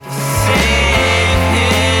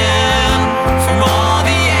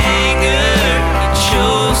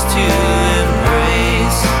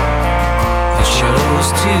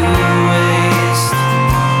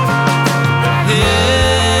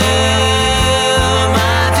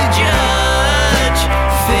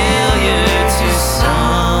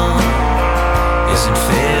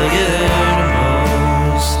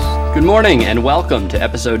morning and welcome to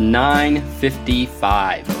episode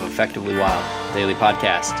 955 of Effectively Wild, daily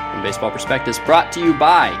podcast and baseball prospectus brought to you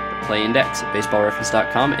by the Play Index at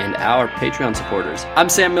baseballreference.com and our Patreon supporters. I'm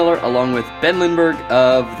Sam Miller along with Ben Lindbergh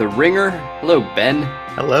of The Ringer. Hello, Ben.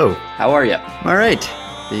 Hello. How are you? I'm all right.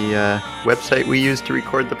 The website we used to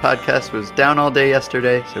record the podcast was down all day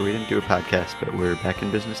yesterday, so we didn't do a podcast, but we're back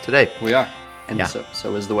in business today. We are. And yeah.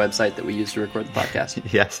 so is the website that we used to record the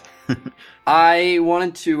podcast. Yes. I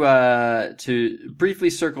wanted to briefly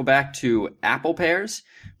circle back to apple pears,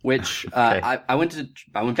 which Okay. I went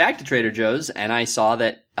back to Trader Joe's and I saw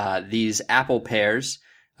that these apple pears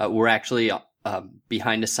were actually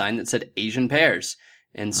behind a sign that said Asian pears,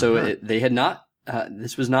 and so they had not.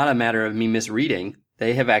 This was not a matter of me misreading.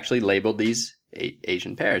 They have actually labeled these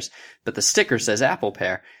Asian pears, but the sticker says apple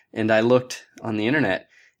pear. And I looked on the internet,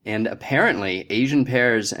 and apparently Asian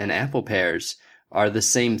pears and apple pears are the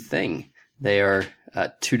same thing. They are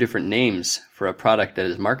two different names for a product that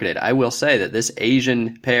is marketed. I will say that this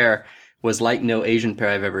Asian pear was like no Asian pear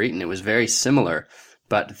I've ever eaten. It was very similar,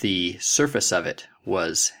 but the surface of it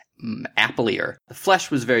was appleier. The flesh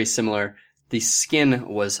was very similar. The skin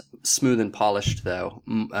was smooth and polished, though,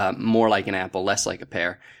 more like an apple, less like a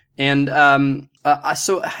pear. And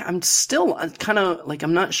so I'm still kind of like,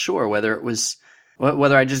 I'm not sure whether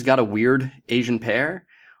I just got a weird Asian pear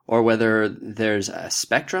or whether there's a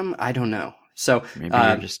spectrum. I don't know. So maybe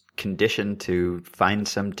you're just conditioned to find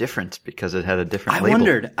some difference because it had a different label.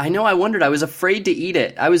 I wondered. I was afraid to eat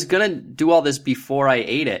it. I was going to do all this before I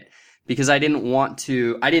ate it, because I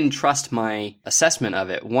didn't trust my assessment of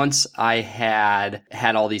it. Once I had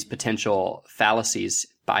all these potential fallacies,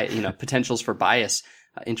 potentials for bias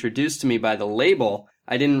introduced to me by the label,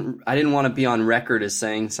 I didn't want to be on record as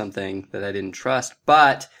saying something that I didn't trust.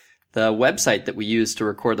 But the website that we used to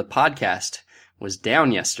record the podcast was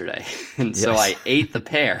down yesterday, and so I ate the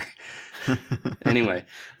pear. Anyway,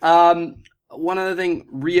 one other thing,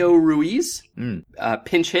 Rio Ruiz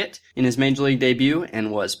pinch hit in his major league debut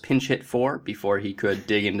and was pinch hit for before he could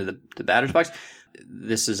dig into the batter's box.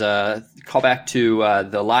 This is a callback to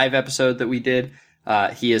the live episode that we did.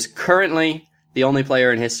 He is currently the only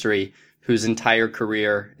player in history whose entire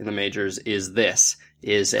career in the majors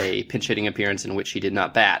is a pinch hitting appearance in which he did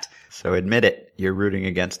not bat. So admit it, you're rooting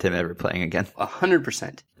against him ever playing again.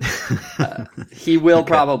 100%. He will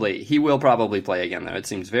probably play again, though. It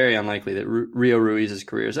seems very unlikely that Rio Ruiz's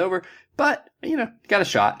career is over, but got a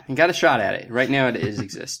shot at it. Right now it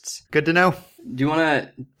exists. Good to know. Do you want to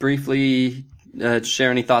briefly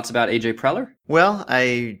share any thoughts about AJ Preller? Well,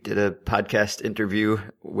 I did a podcast interview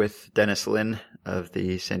with Dennis Lin of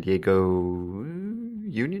the San Diego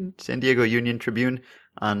Union Tribune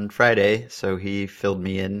on Friday, so he filled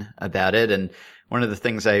me in about it. And one of the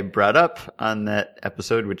things I brought up on that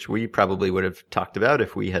episode, which we probably would have talked about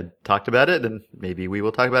if we had talked about it, and maybe we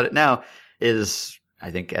will talk about it now, is,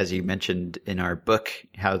 I think, as you mentioned in our book,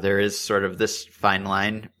 how there is sort of this fine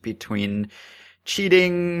line between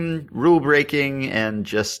cheating, rule breaking, and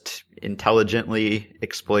just intelligently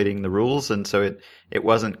exploiting the rules. And so it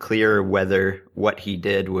wasn't clear whether what he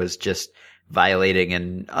did was just violating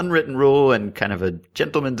an unwritten rule and kind of a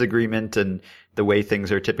gentleman's agreement and the way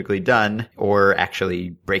things are typically done, or actually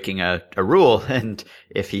breaking a rule. And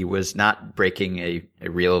if he was not breaking a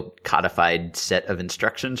real codified set of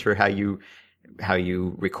instructions for how you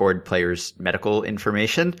record players' medical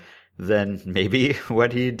information, then maybe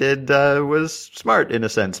what he did was smart in a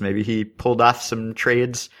sense. Maybe he pulled off some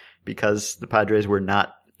trades because the Padres were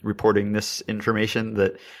not reporting this information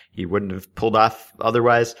that he wouldn't have pulled off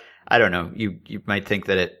otherwise. I don't know. You might think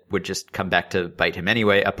that it would just come back to bite him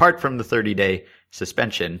anyway, apart from the 30-day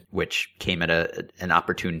suspension, which came at an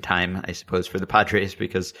opportune time, I suppose, for the Padres,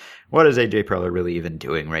 because what is AJ Preller really even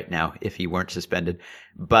doing right now if he weren't suspended?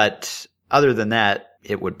 But other than that,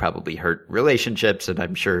 it would probably hurt relationships, and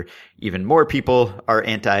I'm sure even more people are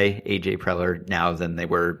anti-AJ Preller now than they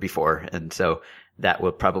were before, and so that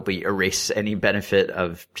will probably erase any benefit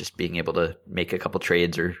of just being able to make a couple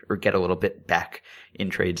trades or get a little bit back in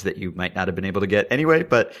trades that you might not have been able to get anyway,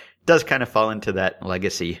 but it does kind of fall into that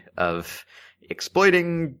legacy of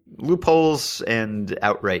exploiting loopholes and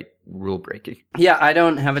outright rule breaking. Yeah, I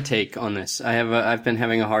don't have a take on this. I've been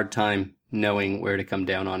having a hard time knowing where to come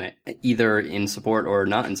down on it, either in support or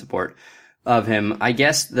not in support of him. I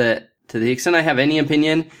guess that to the extent I have any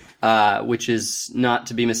opinion, which is not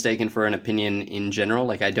to be mistaken for an opinion in general,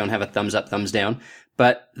 like I don't have a thumbs up, thumbs down,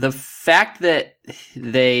 but the fact that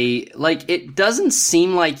it doesn't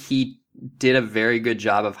seem like he did a very good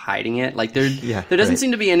job of hiding it. Like there doesn't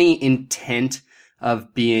seem to be any intent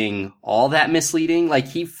of being all that misleading. Like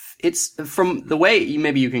it's from the way,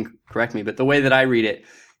 maybe you can correct me, but the way that I read it,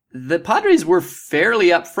 the Padres were fairly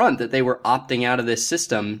upfront that they were opting out of this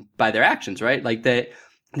system by their actions, right? Like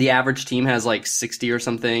the average team has like 60 or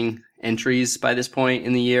something entries by this point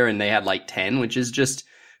in the year, and they had like 10, which is just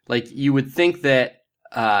like, you would think that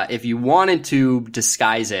if you wanted to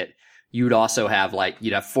disguise it, you'd also have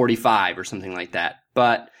you'd have 45 or something like that.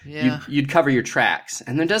 But you'd cover your tracks.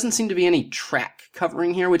 And there doesn't seem to be any track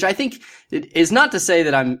covering here, which I think it is not to say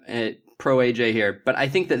that I'm pro AJ here, but I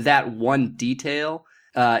think that one detail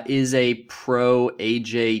is a pro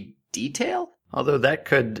AJ detail. Although that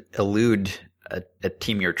could elude a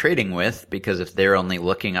team you're trading with, because if they're only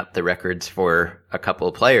looking up the records for a couple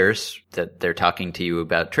of players that they're talking to you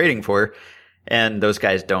about trading for, and those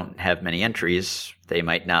guys don't have many entries, they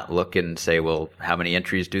might not look and say, well, how many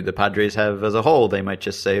entries do the Padres have as a whole? They might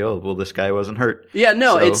just say, oh, well, this guy wasn't hurt. Yeah,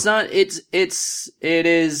 no, it's not. It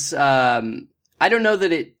is, I don't know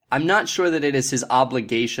that I'm not sure that it is his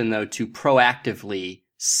obligation, though, to proactively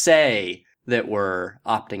say that we're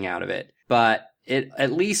opting out of it. But it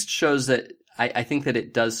at least shows that, I think that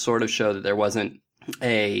it does sort of show that there wasn't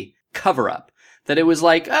a cover-up. That it was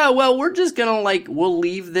like, oh, well, we're just gonna we'll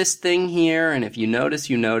leave this thing here, and if you notice,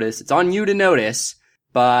 you notice. It's on you to notice,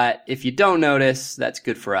 but if you don't notice, that's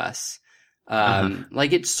good for us.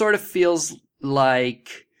 It sort of feels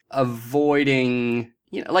like avoiding,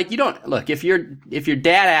 you don't, look, if your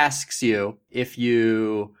dad asks you if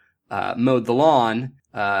you mowed the lawn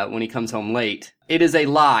when he comes home late, it is a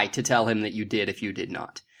lie to tell him that you did if you did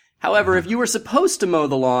not. However, if you were supposed to mow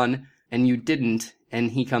the lawn and you didn't,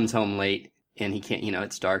 and he comes home late and he can't,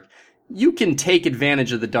 it's dark, you can take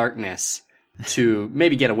advantage of the darkness to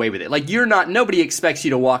maybe get away with it. Nobody expects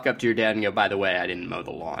you to walk up to your dad and go, by the way, I didn't mow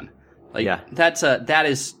the lawn. That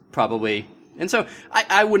is probably, and so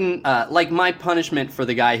I wouldn't, my punishment for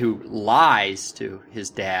the guy who lies to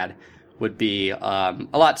his dad would be a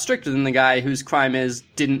lot stricter than the guy whose crime is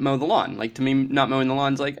didn't mow the lawn. To me, not mowing the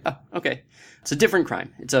lawn's like, oh, okay. It's a different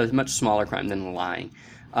crime. It's a much smaller crime than lying.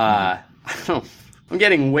 I'm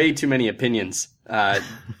getting way too many opinions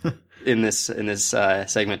in this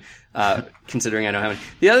segment, considering I know how many.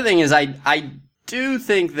 The other thing is I do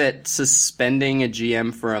think that suspending a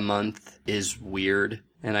GM for a month is weird,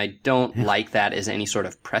 and I don't like that as any sort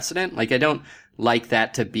of precedent. I don't like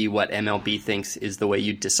that to be what MLB thinks is the way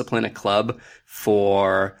you discipline a club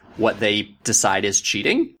for what they decide is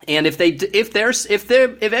cheating. And if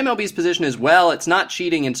MLB's position is, well, it's not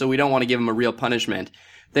cheating, and so we don't want to give him a real punishment,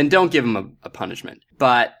 then don't give him a punishment.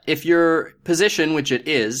 But if your position, which it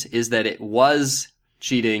is that it was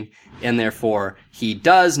cheating and therefore he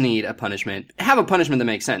does need a punishment, have a punishment that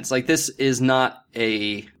makes sense. This is not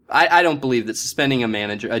I don't believe that suspending a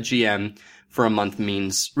GM for a month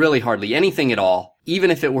means really hardly anything at all.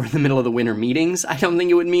 Even if it were in the middle of the winter meetings, I don't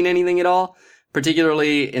think it would mean anything at all.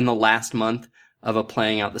 Particularly in the last month of a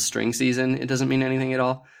playing out the string season, it doesn't mean anything at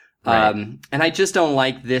all. Right. And I just don't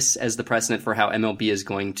like this as the precedent for how MLB is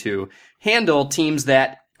going to handle teams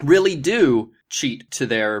that really do cheat to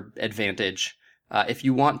their advantage. If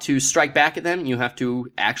you want to strike back at them, you have to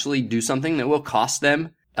actually do something that will cost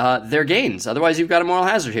them their gains. Otherwise, you've got a moral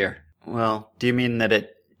hazard here. Well, do you mean that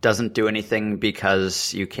it doesn't do anything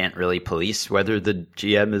because you can't really police whether the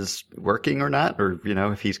GM is working or not, or,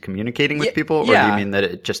 if he's communicating with people? Or do you mean that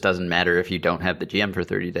it just doesn't matter if you don't have the GM for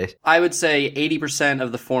 30 days? I would say 80%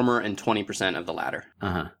 of the former and 20% of the latter.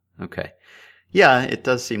 Okay. Yeah, it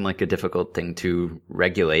does seem like a difficult thing to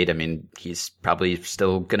regulate. I mean, he's probably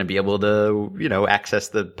still going to be able to, access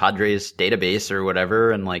the Padres database or whatever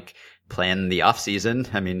and plan the off season.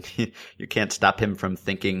 I mean, you can't stop him from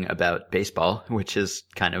thinking about baseball, which is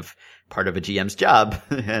kind of part of a GM's job.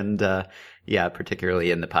 And,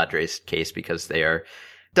 particularly in the Padres case, because they are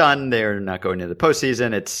done. They're not going to the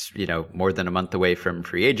postseason. It's, more than a month away from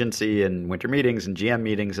free agency and winter meetings and GM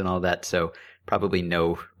meetings and all that. So probably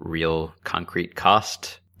no real concrete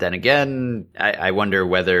cost. Then again, I wonder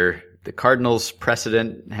whether the Cardinals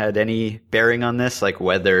precedent had any bearing on this,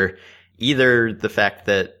 whether either the fact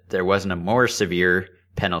that there wasn't a more severe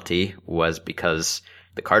penalty was because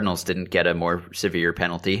the Cardinals didn't get a more severe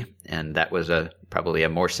penalty, and that was probably a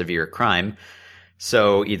more severe crime.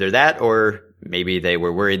 So either that, or maybe they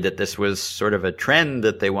were worried that this was sort of a trend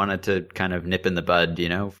that they wanted to kind of nip in the bud.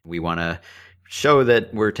 We want to show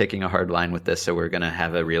that we're taking a hard line with this, so we're going to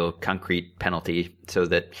have a real concrete penalty so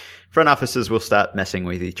that front offices will stop messing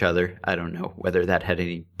with each other. I don't know whether that had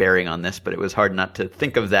any bearing on this, but it was hard not to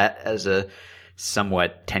think of that as a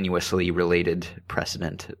somewhat tenuously related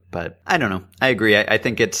precedent. But I don't know. I agree. I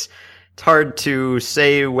think it's hard to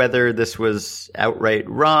say whether this was outright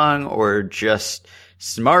wrong or just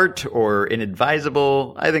smart or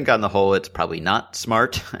inadvisable. I think on the whole, it's probably not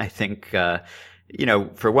smart. I think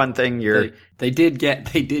for one thing, they did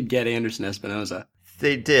get Anderson Espinosa.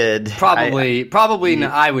 They did. Probably.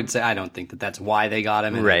 I would say I don't think that that's why they got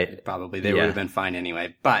him. And right. Probably they would have been fine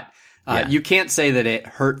anyway. But you can't say that it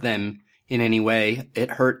hurt them in any way. It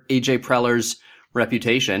hurt AJ Preller's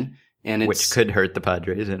reputation, and which could hurt the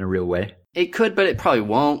Padres in a real way. It could, but it probably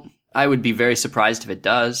won't. I would be very surprised if it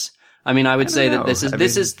does. I mean, I would say that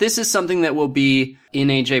this is something that will be in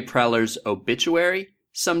AJ Preller's obituary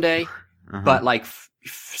someday, but like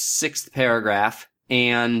sixth paragraph,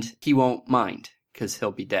 and he won't mind because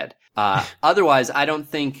he'll be dead. Otherwise, I don't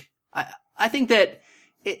think. I think that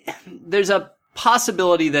there's a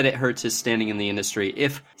possibility that it hurts his standing in the industry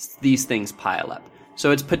if these things pile up.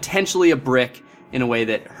 So it's potentially a brick in a way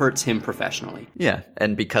that hurts him professionally. Yeah,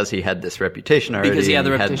 and because he had this reputation already, because he had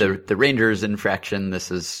the Rangers infraction,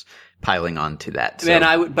 this is piling on to that. So. And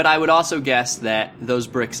I would also guess that those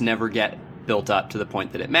bricks never get built up to the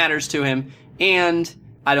point that it matters to him, and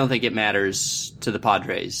I don't think it matters to the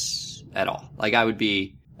Padres at all. Like, I would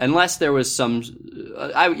be, unless there was some,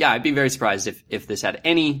 I'd be very surprised if this had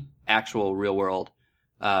any actual real world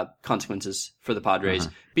consequences for the Padres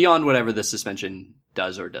beyond whatever the suspension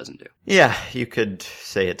does or doesn't do. Yeah, you could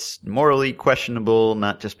say it's morally questionable,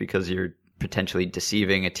 not just because you're potentially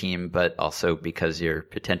deceiving a team, but also because you're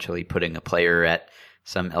potentially putting a player at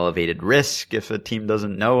some elevated risk if a team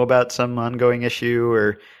doesn't know about some ongoing issue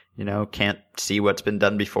or, can't see what's been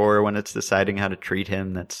done before when it's deciding how to treat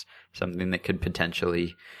him. That's something that could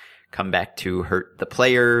potentially come back to hurt the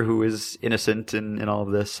player who is innocent in all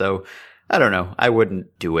of this. So I don't know. I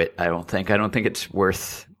wouldn't do it. I don't think it's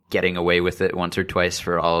worth getting away with it once or twice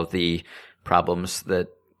for all of the problems that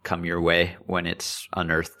come your way when it's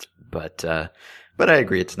unearthed. But I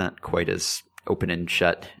agree, it's not quite as open and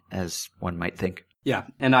shut as one might think. Yeah,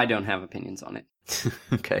 and I don't have opinions on it.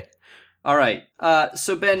 Okay. All right.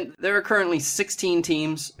 So Ben, there are currently 16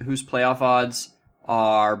 teams whose playoff odds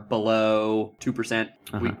are below 2%.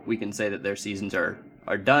 We can say that their seasons are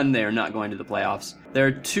done. They are not going to the playoffs. There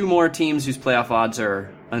are 2 more teams whose playoff odds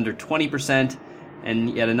are under 20%.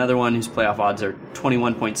 And yet another one whose playoff odds are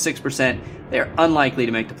 21.6%. They're unlikely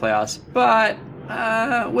to make the playoffs, but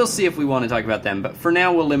we'll see if we want to talk about them. But for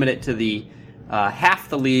now, we'll limit it to the half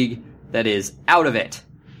the league that is out of it,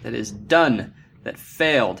 that is done, that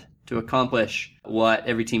failed to accomplish what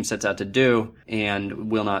every team sets out to do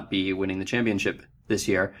and will not be winning the championship this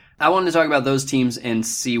year. I wanted to talk about those teams and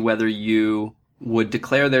see whether you would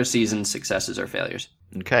declare their season successes or failures.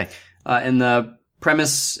 Okay. And the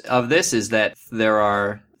premise of this is that there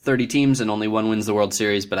are 30 teams and only one wins the World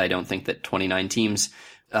Series, but I don't think that 29 teams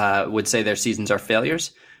would say their seasons are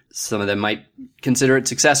failures. Some of them might consider it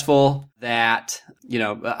successful. That,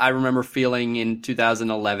 I remember feeling in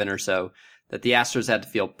 2011 or so that the Astros had to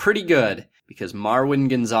feel pretty good because Marwin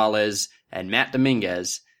Gonzalez and Matt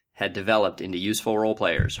Dominguez had developed into useful role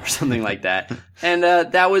players or something like that. And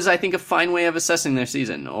that was, I think, a fine way of assessing their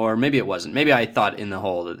season. Or maybe it wasn't. Maybe I thought in the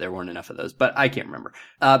whole that there weren't enough of those, but I can't remember.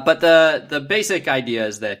 But the basic idea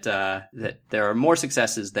is that there are more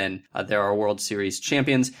successes than there are World Series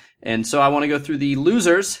champions. And so I want to go through the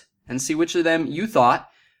losers and see which of them you thought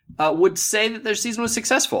would say that their season was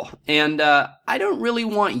successful. And I don't really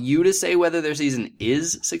want you to say whether their season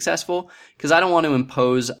is successful, because I don't want to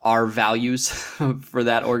impose our values for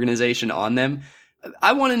that organization on them.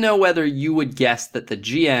 I want to know whether you would guess that the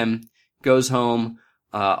GM goes home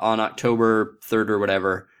on October 3rd or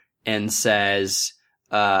whatever and says,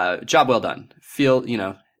 job well done. Feel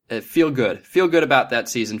good. Feel good about that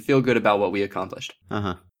season. Feel good about what we accomplished.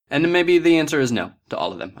 Uh-huh. And maybe the answer is no to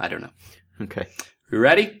all of them. I don't know. Okay. You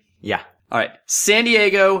ready? Yeah. All right. San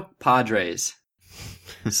Diego Padres.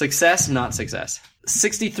 Success, not success.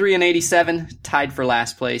 63-87, tied for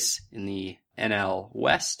last place in the NL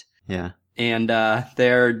West. Yeah. And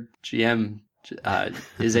their GM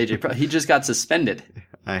is AJ. He just got suspended.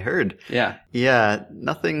 I heard. Yeah. Yeah.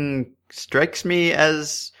 Nothing strikes me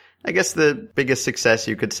as, I guess the biggest success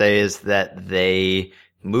you could say is that they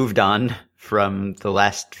moved on from the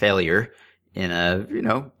last failure in a,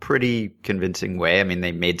 pretty convincing way. I mean,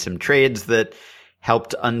 they made some trades that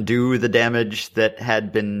helped undo the damage that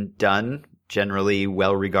had been done, generally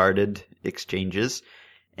well-regarded exchanges.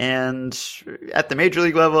 And at the major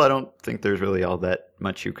league level, I don't think there's really all that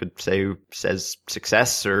much you could say says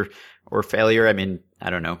success or failure. I mean, I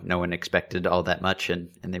don't know. No one expected all that much, and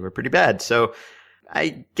they were pretty bad. So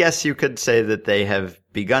I guess you could say that they have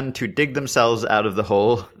begun to dig themselves out of the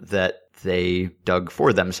hole that they dug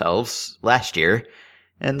for themselves last year.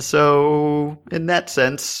 And so in that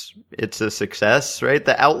sense, it's a success, right?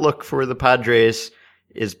 The outlook for the Padres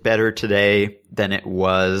is better today than it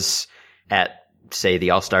was at say,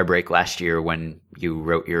 the All-Star break last year when you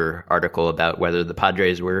wrote your article about whether the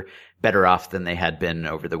Padres were better off than they had been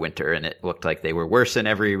over the winter, and it looked like they were worse in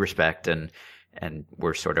every respect and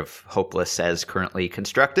were sort of hopeless as currently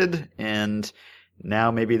constructed. And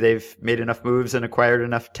now maybe they've made enough moves and acquired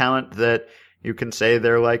enough talent that you can say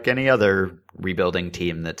they're like any other rebuilding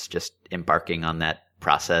team that's just embarking on that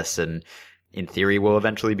process and in theory will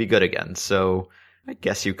eventually be good again. So I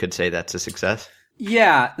guess you could say that's a success.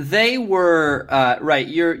 Yeah, they were, right.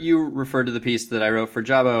 You referred to the piece that I wrote for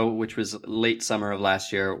Jabo, which was late summer of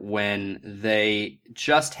last year, when they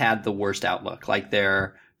just had the worst outlook. Like,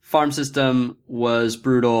 their farm system was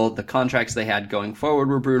brutal. The contracts they had going forward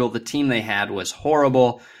were brutal. The team they had was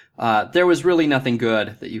horrible. There was really nothing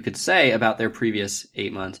good that you could say about their previous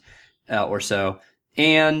 8 months, or so.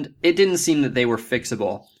 And it didn't seem that they were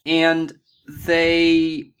fixable. And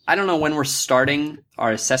I don't know when we're starting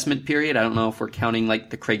our assessment period. I don't know if we're counting like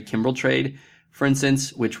the Craig Kimbrell trade, for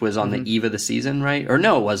instance, which was on the eve of the season, right? Or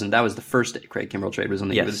no, it wasn't. That was the first Craig Kimbrell trade was on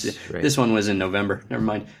the eve of the season. Right. This one was in November. Never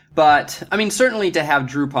mind. But I mean, certainly to have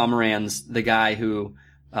Drew Pomeranz, the guy who,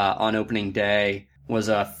 on opening day was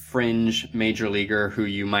a fringe major leaguer who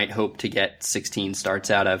you might hope to get 16 starts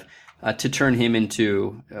out of, to turn him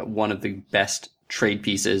into one of the best trade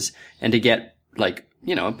pieces and to get like,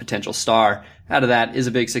 a potential star out of that is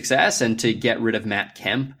a big success. And to get rid of Matt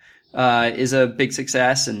Kemp, is a big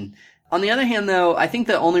success. And on the other hand, though, I think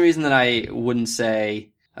the only reason that I wouldn't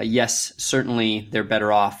say, yes, certainly they're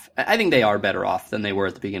better off. I think they are better off than they were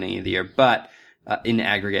at the beginning of the year, but, in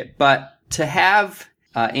aggregate. But to have,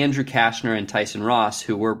 Andrew Cashner and Tyson Ross,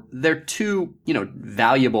 who were their two,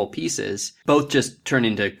 valuable pieces, both just turn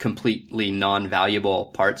into completely non-valuable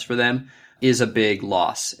parts for them, is a big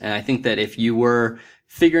loss. And I think that if you were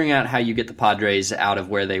figuring out how you get the Padres out of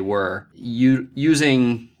where they were,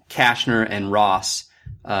 using Cashner and Ross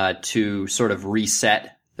to sort of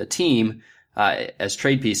reset the team as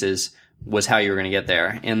trade pieces was how you were going to get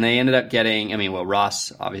there. And they ended up getting,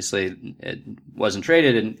 Ross obviously wasn't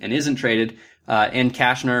traded and isn't traded. And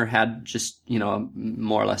Cashner had just,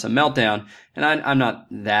 more or less a meltdown. And I'm not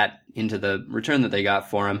that into the return that they got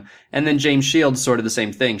for him. And then James Shields, sort of the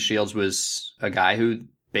same thing. Shields was a guy who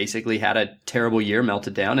basically had a terrible year,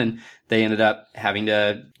 melted down, and they ended up having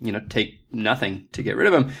to, take nothing to get rid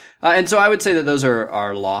of him. And so I would say that those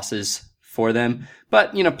are losses for them.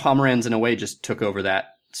 But, Pomeranz in a way just took over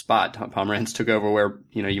that spot. Pomeranz took over where,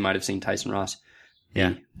 you might have seen Tyson Ross.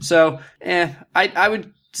 Yeah. So, I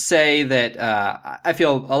would say that, I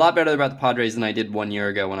feel a lot better about the Padres than I did 1 year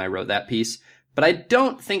ago when I wrote that piece. But I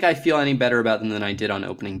don't think I feel any better about them than I did on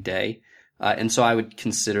opening day. And so I would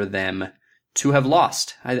consider them to have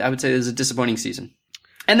lost. I would say it was a disappointing season.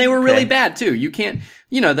 And they were really bad too. You can't,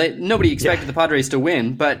 nobody expected the Padres to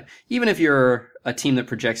win, but even if you're a team that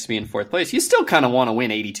projects to be in fourth place, you still kind of want to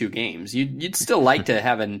win 82 games. You'd still like to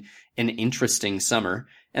have an interesting summer.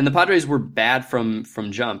 And the Padres were bad from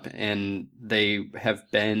jump, and they have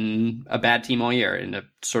been a bad team all year in a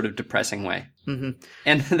sort of depressing way. Mm-hmm.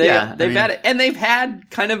 And they've had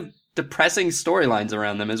kind of depressing storylines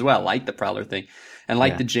around them as well, like the Prowler thing, and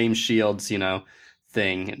like the James Shields,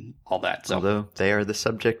 thing and all that. So, although they are the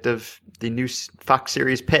subject of the new Fox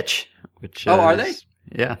series Pitch, which are they?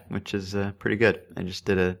 Yeah, which is pretty good. I just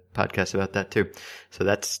did a podcast about that too, so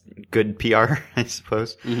that's good PR, I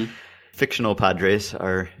suppose. Mm-hmm. Fictional Padres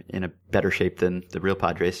are in a better shape than the real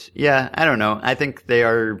Padres. Yeah, I don't know. I think they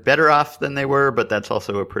are better off than they were, but that's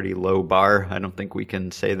also a pretty low bar. I don't think we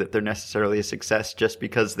can say that they're necessarily a success just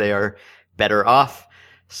because they are better off.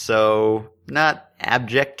 So, not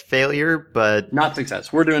abject failure, but... not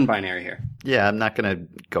success. We're doing binary here. Yeah, I'm not going to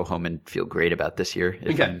go home and feel great about this year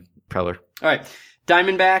if I'm Preller. All right.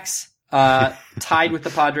 Diamondbacks, tied with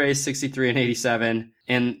the Padres, 63 and 87.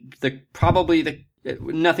 And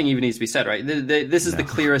nothing even needs to be said, right? This is the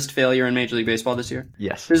clearest failure in Major League Baseball this year.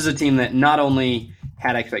 Yes. This is a team that not only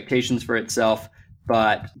had expectations for itself,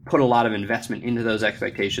 but put a lot of investment into those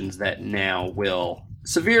expectations that now will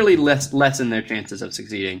severely lessen their chances of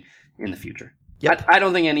succeeding in the future. Yep. I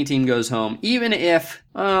don't think any team goes home, even if,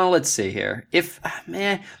 let's see here. If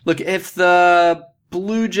the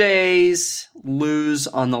Blue Jays lose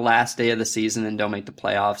on the last day of the season and don't make the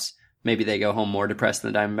playoffs, maybe they go home more depressed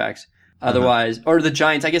than the Diamondbacks. Otherwise, or the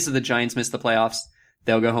Giants, I guess if the Giants miss the playoffs,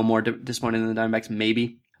 they'll go home more disappointed than the Diamondbacks,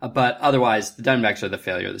 maybe. But otherwise, the Diamondbacks are the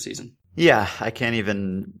failure of the season. Yeah, I can't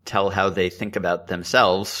even tell how they think about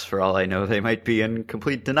themselves. For all I know, they might be in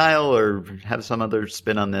complete denial or have some other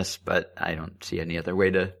spin on this, but I don't see any other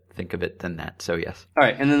way to think of it than that. So, yes. All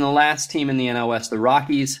right, and then the last team in the NL West, the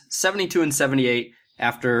Rockies, 72 and 78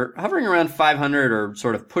 after hovering around 500 or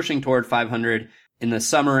sort of pushing toward 500 in the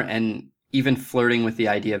summer and even flirting with the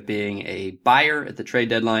idea of being a buyer at the trade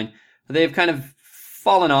deadline. They've kind of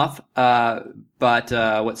fallen off, but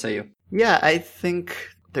what say you? Yeah, I think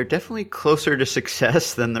they're definitely closer to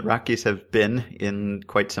success than the Rockies have been in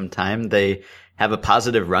quite some time. They have a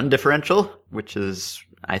positive run differential, which is,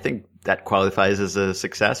 I think, that qualifies as a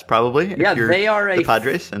success, probably. Yeah, they are the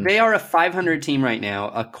Padres. They are a 500 team right now,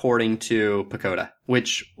 according to PECOTA,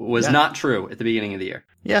 which was not true at the beginning of the year.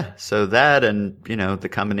 Yeah, so that and, the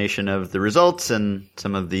combination of the results and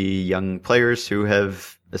some of the young players who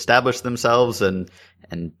have established themselves and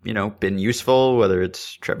been useful, whether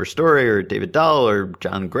it's Trevor Story or David Dahl or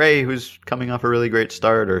John Gray, who's coming off a really great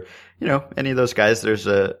start, or, any of those guys. There's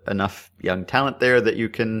enough young talent there that you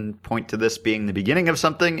can point to this being the beginning of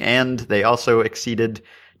something, and they also exceeded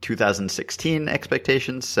 2016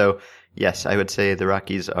 expectations. So, yes, I would say the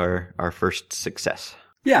Rockies are our first success.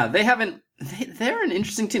 Yeah, they're an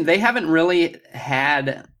interesting team. They haven't really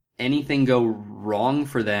had anything go wrong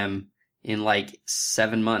for them in like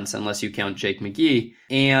 7 months, unless you count Jake McGee.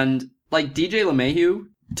 And like DJ LeMahieu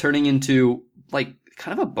turning into like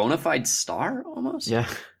kind of a bona fide star almost. Yeah.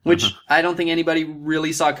 Which I don't think anybody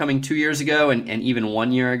really saw coming 2 years ago and even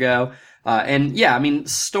 1 year ago. And yeah, I mean,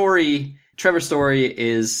 Trevor Story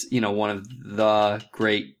is, one of the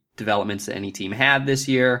great developments that any team had this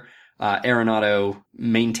year. Arenado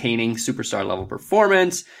maintaining superstar level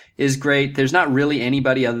performance is great. There's not really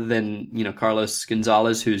anybody other than, Carlos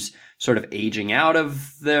Gonzalez who's sort of aging out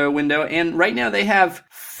of the window. And right now they have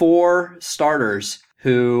 4 starters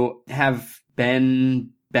who have been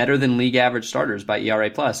better than league average starters by ERA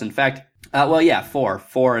plus. In fact,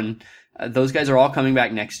 4. And those guys are all coming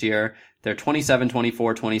back next year. They're 27,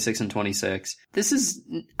 24, 26, and 26. This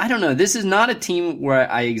is not a team where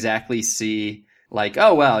I exactly see like,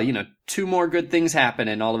 oh, well, 2 more good things happen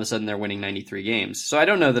and all of a sudden they're winning 93 games. So I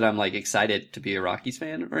don't know that I'm like excited to be a Rockies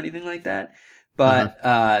fan or anything like that. But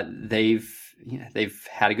they've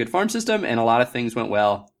had a good farm system and a lot of things went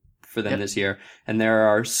well for them this year. And there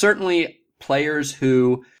are certainly players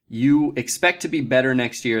who you expect to be better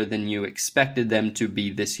next year than you expected them to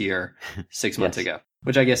be this year 6 months ago,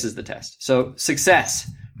 which I guess is the test. So success.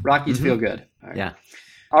 Rockies feel good. All right. Yeah.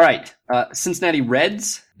 All right. Cincinnati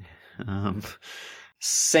Reds.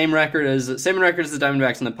 Same record as the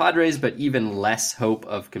Diamondbacks and the Padres, but even less hope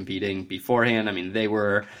of competing beforehand. I mean, they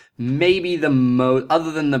were maybe the most,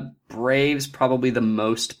 other than the Braves, probably the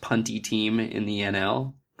most punty team in the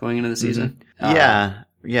NL going into the season. Yeah.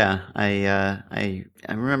 I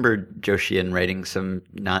remember Joe Sheehan writing some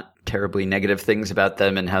not terribly negative things about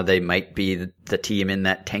them and how they might be the team in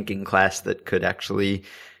that tanking class that could actually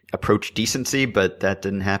approach decency, but that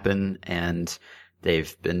didn't happen. And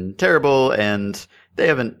they've been terrible, and they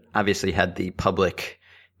haven't obviously had the public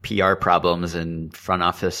PR problems and front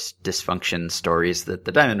office dysfunction stories that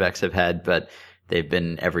the Diamondbacks have had, but they've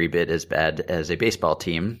been every bit as bad as a baseball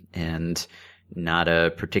team and not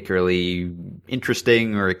a particularly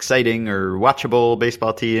interesting or exciting or watchable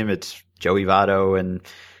baseball team. It's Joey Votto and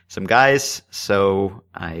some guys, so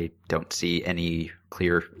I don't see any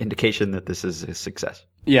clear indication that this is a success.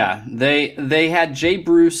 Yeah, they had Jay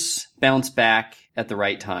Bruce bounce back at the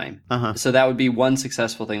right time. So that would be one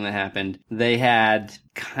successful thing that happened. They had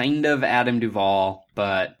kind of Adam Duvall,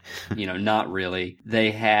 but, not really.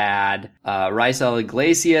 They had Raisel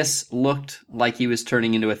Iglesias looked like he was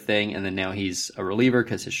turning into a thing, and then now he's a reliever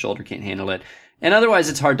because his shoulder can't handle it. And otherwise,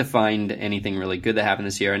 it's hard to find anything really good that happened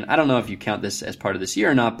this year. And I don't know if you count this as part of this year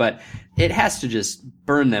or not, but it has to just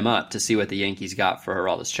burn them up to see what the Yankees got for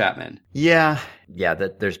Aroldis Chapman. Yeah,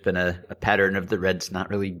 that there's been a pattern of the Reds not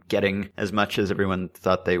really getting as much as everyone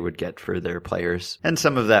thought they would get for their players. And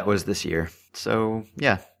some of that was this year. So,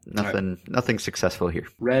 yeah, nothing successful here.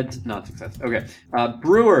 Reds, not successful. Okay.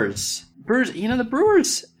 Brewers, the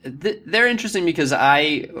Brewers, they're interesting because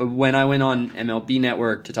when I went on MLB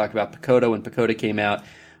Network to talk about PECOTA, when PECOTA came out,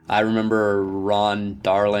 I remember Ron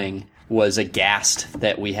Darling was aghast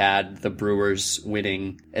that we had the Brewers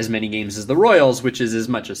winning as many games as the Royals, which is as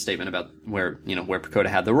much a statement about where PECOTA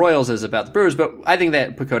had the Royals as about the Brewers. But I think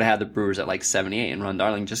that PECOTA had the Brewers at like 78, and Ron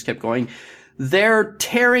Darling just kept going, they're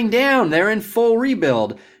tearing down, they're in full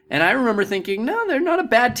rebuild. And I remember thinking, no, they're not a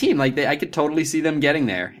bad team. Like I could totally see them getting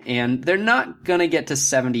there, and they're not going to get to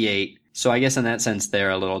 78. So I guess in that sense,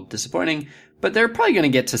 they're a little disappointing, but they're probably going to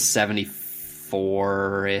get to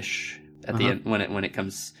 74-ish at the end when it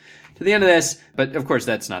comes to the end of this. But of course,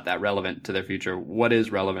 that's not that relevant to their future. What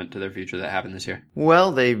is relevant to their future that happened this year?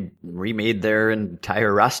 Well, they remade their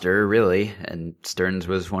entire roster, really. And Stearns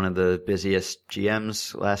was one of the busiest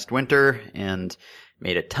GMs last winter. And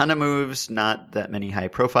made a ton of moves, not that many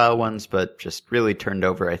high-profile ones, but just really turned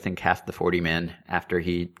over, I think, half the 40-man after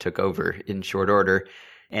he took over in short order.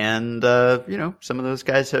 And, some of those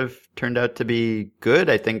guys have turned out to be good.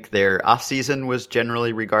 I think their offseason was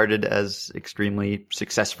generally regarded as extremely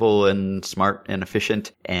successful and smart and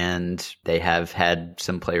efficient. And they have had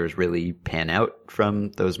some players really pan out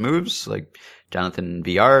from those moves. Like Jonathan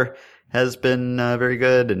VR has been very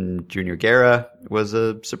good, and Junior Guerra was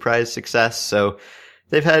a surprise success. So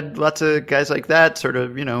they've had lots of guys like that, sort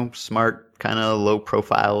of, smart, kind of low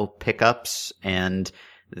profile pickups, and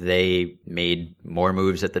they made more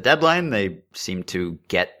moves at the deadline. They seem to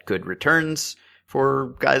get good returns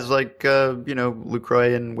for guys like,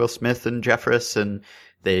 Lucroy and Will Smith and Jeffress. And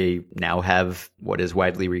they now have what is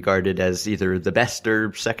widely regarded as either the best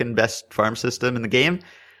or second best farm system in the game.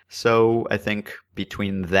 So I think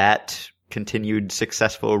between that continued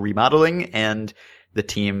successful remodeling and the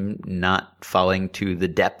team not falling to the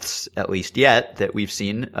depths, at least yet, that we've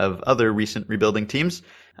seen of other recent rebuilding teams,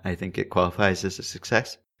 I think it qualifies as a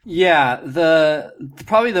success. Yeah,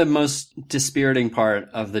 probably the most dispiriting part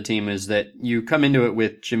of the team is that you come into it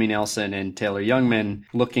with Jimmy Nelson and Taylor Youngman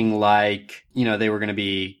looking like, they were going to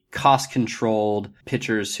be cost-controlled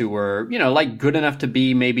pitchers who were, good enough to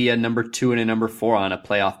be maybe a number 2 and a number 4 on a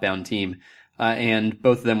playoff-bound team. And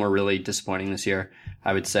both of them were really disappointing this year,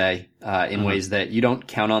 I would say, in ways that you don't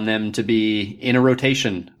count on them to be in a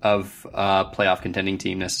rotation of a playoff contending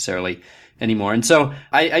team necessarily anymore. And so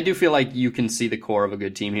I do feel like you can see the core of a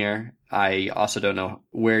good team here. I also don't know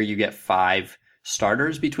where you get 5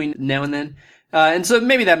 starters between now and then. And so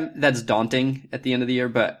maybe that's daunting at the end of the year,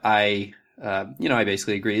 but I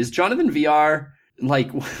basically agree. Is Jonathan VR,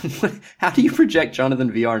 how do you project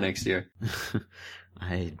Jonathan VR next year?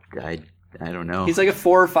 I don't know. He's like a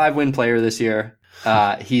 4 or 5 win player this year.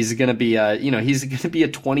 He's gonna be a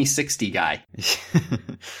 2060 guy.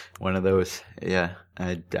 One of those. Yeah.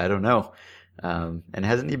 I don't know. And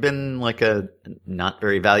hasn't he been like a not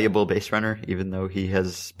very valuable base runner, even though he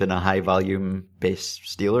has been a high volume base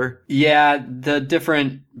stealer? Yeah, the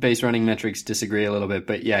different base running metrics disagree a little bit,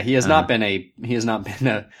 but yeah, he has not been a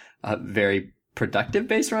very productive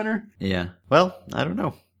base runner. Yeah. Well, I don't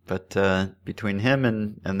know. But between him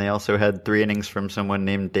and they also had 3 innings from someone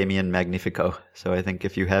named Damian Magnifico. So I think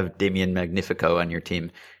if you have Damian Magnifico on your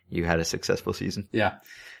team, you had a successful season. Yeah.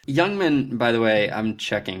 Youngman, by the way, I'm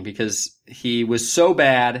checking because he was so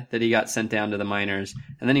bad that he got sent down to the minors,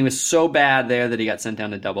 and then he was so bad there that he got sent down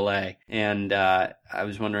to AA. And I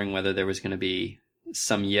was wondering whether there was going to be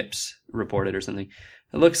some yips reported or something.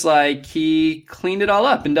 It looks like he cleaned it all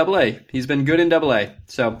up in AA. He's been good in AA.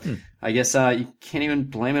 So I guess you can't even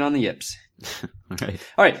blame it on the yips. Right.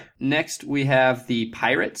 All right. Next, we have the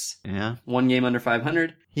Pirates. Yeah. 1 game under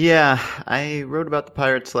 500. Yeah. I wrote about the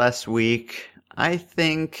Pirates last week. I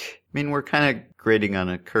mean, we're kind of grading on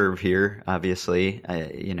a curve here, obviously.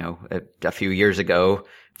 A few years ago,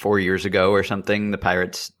 4 years ago or something, the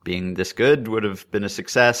Pirates being this good would have been a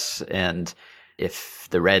success. And if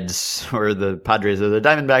the Reds or the Padres or the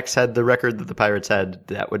Diamondbacks had the record that the Pirates had,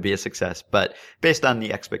 that would be a success. But based on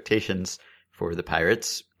the expectations for the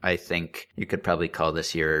Pirates, I think you could probably call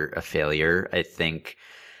this year a failure. I think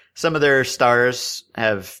some of their stars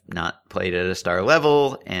have not played at a star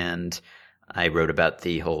level, and I wrote about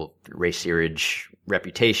the whole Ray Searage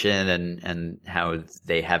reputation and how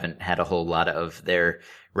they haven't had a whole lot of their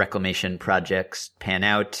reclamation projects pan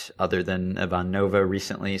out other than Ivan Nova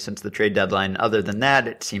recently since the trade deadline. Other than that,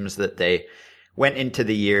 it seems that they went into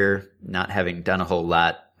the year not having done a whole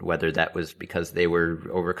lot, whether that was because they were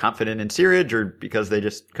overconfident in Searage or because they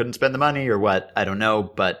just couldn't spend the money or what, I don't know,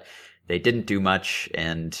 but they didn't do much,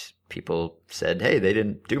 and people said, hey, they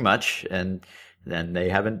didn't do much, and then they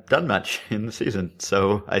haven't done much in the season.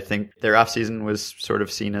 So I think their offseason was sort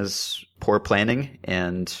of seen as poor planning,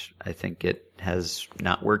 and I think it has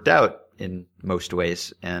not worked out in most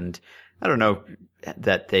ways. And I don't know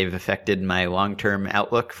that they've affected my long-term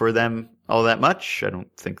outlook for them all that much. I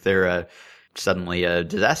don't think they're suddenly a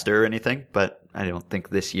disaster or anything, but I don't think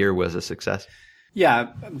this year was a success.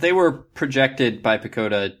 Yeah, they were projected by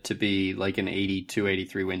PECOTA to be like an 82,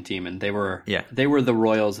 83 win team, and they were the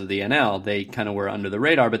Royals of the NL. They kind of were under the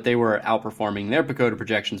radar, but they were outperforming their PECOTA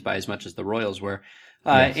projections by as much as the Royals were.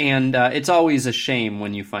 Yes. And it's always a shame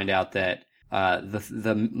when you find out that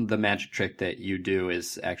the magic trick that you do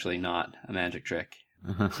is actually not a magic trick.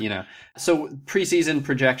 Uh-huh. So preseason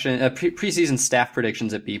preseason staff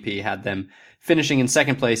predictions at BP had them finishing in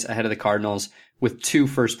second place ahead of the Cardinals with 2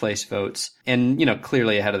 first place votes, and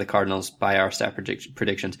clearly ahead of the Cardinals by our staff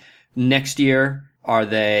predictions. Next year,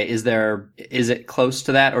 is it close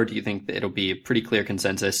to that, or do you think that it'll be a pretty clear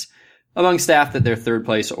consensus among staff that they're third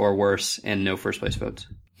place or worse and no first place votes?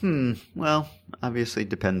 Well, obviously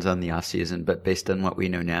depends on the offseason, but based on what we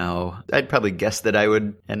know now, I'd probably guess that I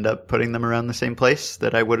would end up putting them around the same place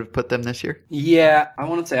that I would have put them this year. Yeah, I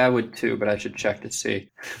want to say I would too, but I should check to see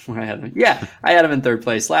where I had them. Yeah, I had them in third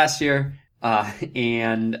place last year,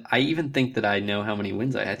 and I even think that I know how many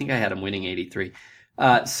wins I had. I think I had them winning 83.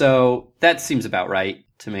 So that seems about right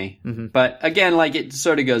to me. Mm-hmm. But again, like it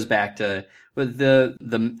sort of goes back to with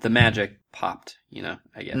the magic popped,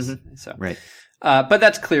 I guess. Mm-hmm. So right. But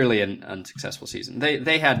that's clearly an unsuccessul season. They're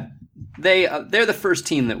the first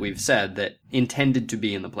team that we've said that intended to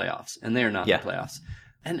be in the playoffs, and they're not in the playoffs.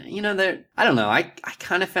 And I don't know. I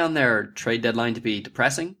kind of found their trade deadline to be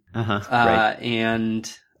depressing. Right.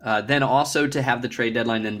 And then also to have the trade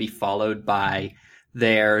deadline then be followed by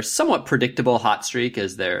their somewhat predictable hot streak,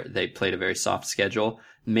 as they played a very soft schedule,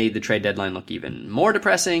 made the trade deadline look even more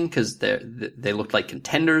depressing because they looked like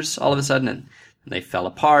contenders all of a sudden, and they fell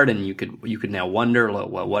apart. And you could now wonder,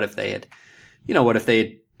 well, what if they had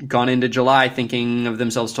gone into July thinking of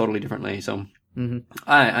themselves totally differently? So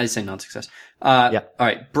I say non-success. All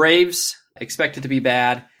right, Braves expected to be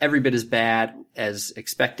bad, every bit as bad as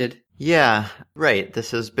expected. Yeah, right.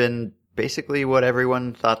 This has been basically what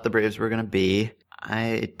everyone thought the Braves were going to be.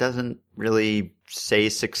 It doesn't really say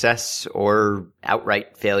success or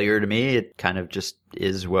outright failure to me. It kind of just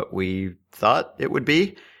is what we thought it would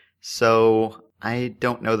be. So I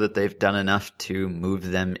don't know that they've done enough to move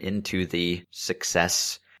them into the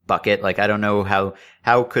success bucket. Like, I don't know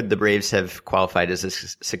how could the Braves have qualified as a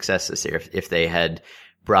success this year if they had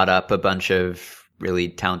brought up a bunch of really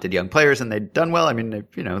talented young players and they'd done well. I mean,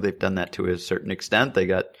 they've done that to a certain extent. They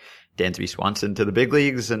got Dansby Swanson to the big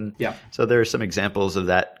leagues. And so there are some examples of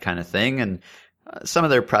that kind of thing. And some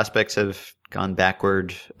of their prospects have gone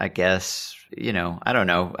backward, I guess. I don't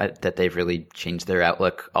know that they've really changed their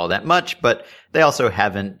outlook all that much, but they also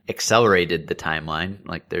haven't accelerated the timeline.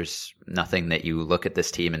 Like, there's nothing that you look at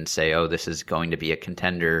this team and say, oh, this is going to be a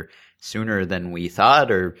contender sooner than we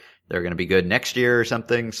thought, or they're going to be good next year or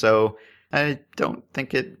something. So I don't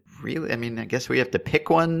think it really, I guess we have to pick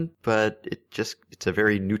one, but it's a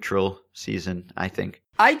very neutral season, I think.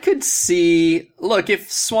 I could see, look,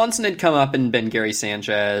 if Swanson had come up and been Gary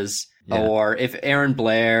Sanchez, or if Aaron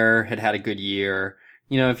Blair had a good year,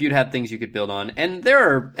 if you'd had things you could build on. And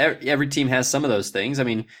every team has some of those things. I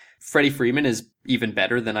mean, Freddie Freeman is even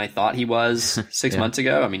better than I thought he was 6 months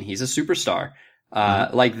ago. I mean, he's a superstar.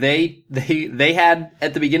 Like they had,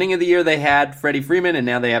 at the beginning of the year, they had Freddie Freeman, and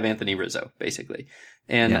now they have Anthony Rizzo, basically.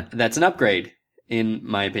 And that's an upgrade, in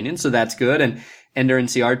my opinion. So that's good. And Ender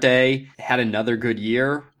Inciarte had another good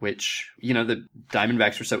year, which, the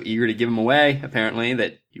Diamondbacks were so eager to give him away, apparently,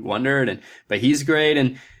 that you wondered. But he's great.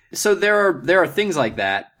 And so there are things like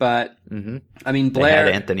that. But, I mean, Blair.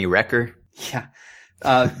 They had Anthony Recker. Yeah.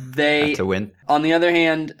 That's a win. On the other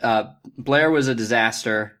hand, Blair was a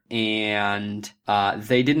disaster, and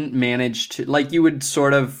they didn't manage to, like, you would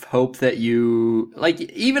sort of hope that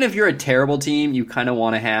even if you're a terrible team, you kind of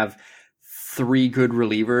want to have 3 good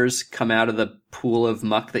relievers come out of the pool of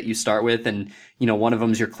muck that you start with, and one of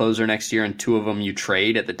them's your closer next year, and 2 of them you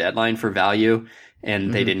trade at the deadline for value,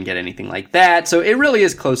 and they didn't get anything like that. So it really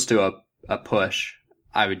is close to a push,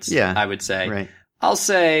 I would say. Right. I'll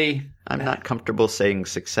say I'm not comfortable saying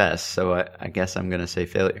success, so I guess I'm going to say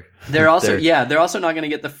failure. They're also not going to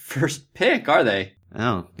get the first pick, are they?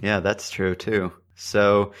 Oh, yeah, that's true too.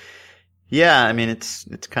 So, yeah, I mean, it's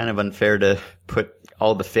kind of unfair to put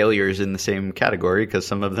all the failures in the same category, because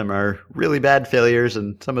some of them are really bad failures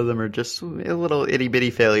and some of them are just little itty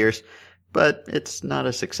bitty failures, but it's not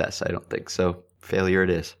a success, I don't think. So failure it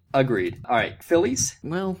is. Agreed. All right. Phillies?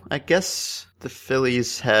 Well, I guess the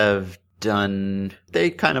Phillies they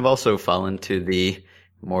kind of also fall into the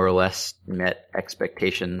more or less met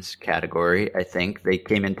expectations category. I think they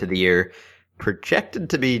came into the year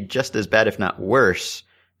projected to be just as bad, if not worse,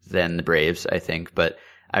 than the Braves, I think. But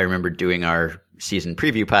I remember doing our season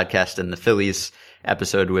preview podcast, and the Phillies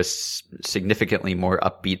episode was significantly more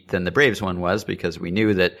upbeat than the Braves one was, because we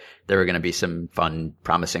knew that there were going to be some fun,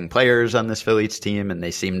 promising players on this Phillies team, and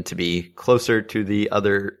they seemed to be closer to the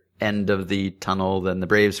other end of the tunnel than the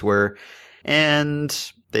Braves were.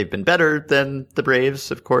 And they've been better than the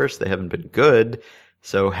Braves, of course. They haven't been good.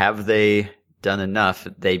 So have they done enough?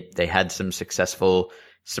 They had some successful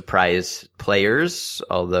surprise players,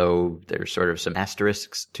 although there's sort of some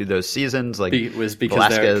asterisks to those seasons. Like, it was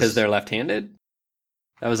because they're left-handed?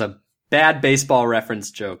 That was a bad baseball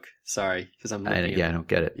reference joke. Sorry, because I don't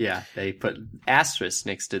get it. Yeah, they put asterisks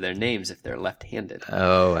next to their names if they're left-handed.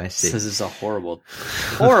 Oh, I see. This is a horrible,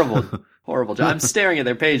 horrible Horrible job. I'm staring at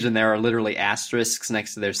their page, and there are literally asterisks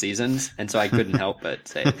next to their seasons, and so I couldn't help but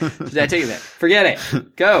say, "Did I take that? Forget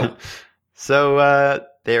it. Go." So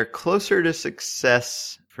they're closer to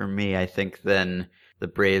success for me, I think, than the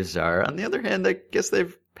Braves are. On the other hand, I guess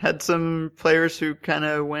they've had some players who kind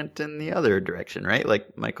of went in the other direction, right?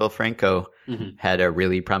 Like Michael Franco had a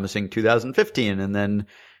really promising 2015 and then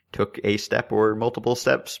took a step or multiple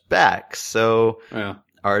steps back. So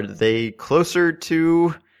are they closer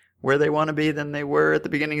to where they want to be than they were at the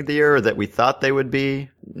beginning of the year, or that we thought they would be?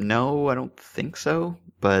 No, I don't think so.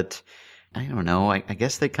 But I don't know. I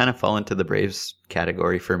guess they kind of fall into the Braves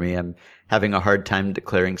category for me. I'm having a hard time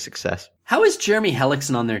declaring success. How is Jeremy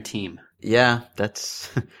Hellickson on their team? Yeah, that's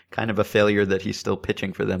kind of a failure that he's still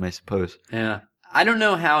pitching for them, I suppose. Yeah. I don't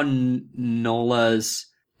know how Nola's...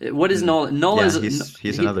 What is Nola? Nola's... Yeah,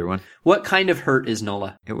 he's another one. What kind of hurt is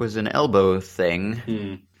Nola? It was an elbow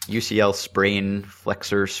thing. UCL sprain,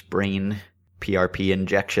 flexor sprain, PRP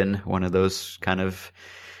injection, one of those kind of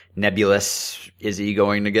nebulous, is he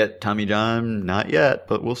going to get Tommy John? Not yet,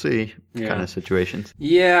 but we'll see kind of situations.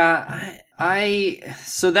 Yeah,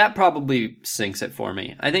 so that probably sinks it for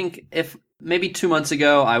me. I think if maybe 2 months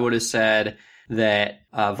ago I would have said that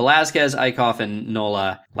Velasquez, Eichhoff, and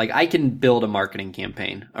Nola, like, I can build a marketing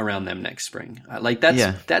campaign around them next spring.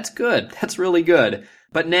 That's good. That's really good.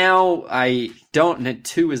 But now I don't, and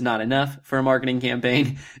 2 is not enough for a marketing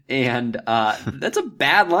campaign, and that's a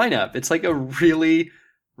bad lineup. It's like a really,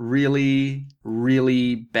 really,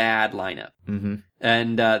 really bad lineup. Mm-hmm.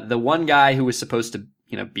 And the one guy who was supposed to,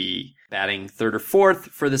 be batting 3rd or 4th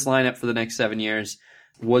for this lineup for the next 7 years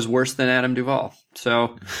was worse than Adam Duvall.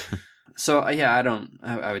 So yeah,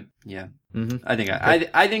 I would, yeah. Mm-hmm.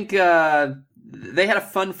 I think they had a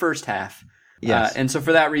fun first half. Yes. And so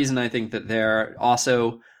for that reason, I think that they're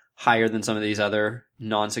also higher than some of these other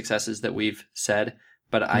non-successes that we've said.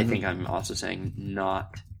 But I think I'm also saying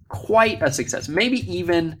not quite a success. Maybe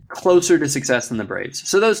even closer to success than the Braves.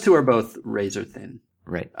 So those two are both razor thin.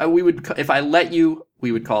 Right. We would, if I let you,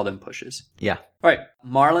 we would call them pushes. Yeah. All right.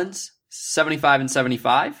 Marlins, 75 and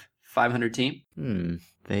 75, 500 team.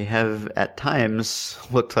 They have at times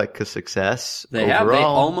looked like a success. They overall. Have. They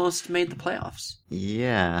almost made the playoffs.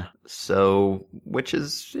 Yeah. So, which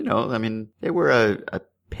is, they were a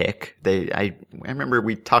pick. I remember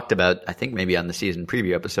we talked about, I think maybe on the season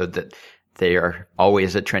preview episode, that they are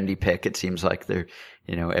always a trendy pick. It seems like they're,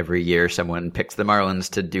 every year someone picks the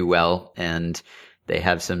Marlins to do well, and they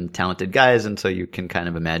have some talented guys, and so you can kind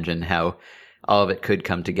of imagine how all of it could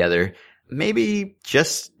come together. Maybe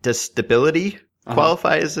just the stability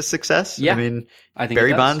qualify as a success? Yeah, I think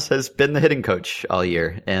Barry Bonds has been the hitting coach all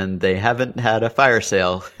year, and they haven't had a fire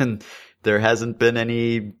sale, and there hasn't been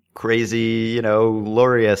any crazy,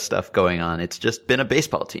 Loria stuff going on. It's just been a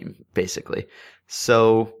baseball team, basically.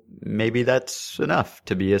 So maybe that's enough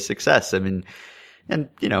to be a success. And,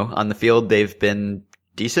 on the field, they've been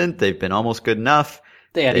decent. They've been almost good enough.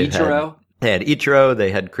 They had Ichiro. They had Ichiro.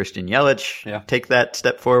 They had Christian Yelich take that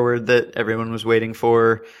step forward that everyone was waiting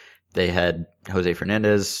for. They had Jose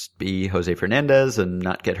Fernandez be Jose Fernandez and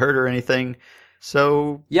not get hurt or anything.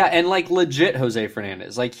 So yeah, and like legit Jose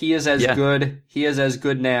Fernandez. Like he is as good. He is as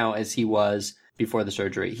good now as he was before the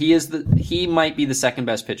surgery. He might be the second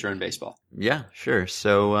best pitcher in baseball. Yeah, sure.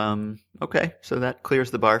 So okay, so that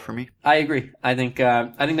clears the bar for me. I agree. I think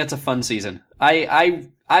that's a fun season. I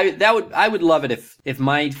would love it if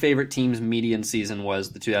my favorite team's median season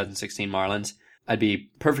was the 2016 Marlins. I'd be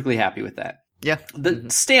perfectly happy with that. Yeah.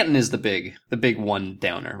 Stanton is the big one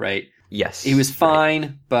downer, right? Yes. He was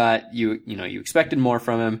fine, but you expected more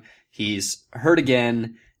from him. He's hurt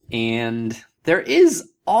again, and there is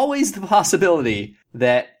always the possibility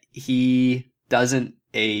that he doesn't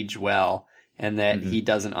age well and that he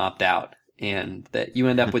doesn't opt out, and that you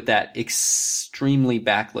end up with that extremely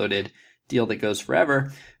backloaded deal that goes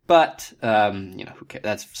forever. But who cares?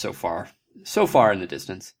 That's so far in the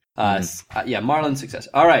distance. Marlins success.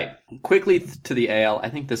 All right, quickly to the AL. I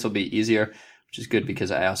think this will be easier, which is good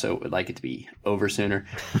because I also would like it to be over sooner.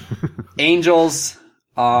 Angels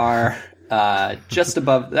are just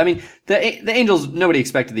above. The Angels. Nobody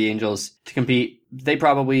expected the Angels to compete. They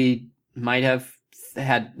probably might have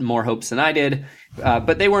had more hopes than I did,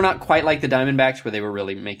 but they were not quite like the Diamondbacks, where they were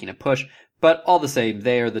really making a push. But all the same,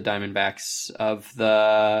 they are the Diamondbacks of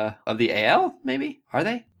the AL. Maybe are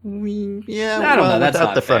they? I don't know. That's without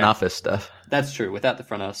not the front fair. office stuff. That's true, without the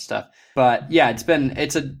front office stuff. But yeah,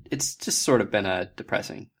 it's just sort of been a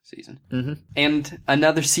depressing season. Mm-hmm. And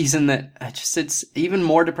another season that it's even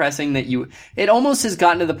more depressing that it almost has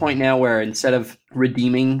gotten to the point now where instead of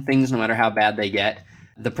redeeming things, no matter how bad they get,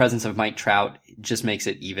 the presence of Mike Trout just makes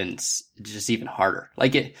it even harder.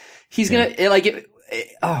 Like he's going to,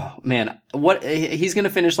 oh man, he's going to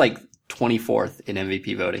finish like 24th in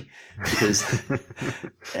MVP voting because,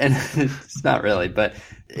 and it's not really, but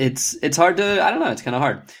it's hard to, I don't know. It's kind of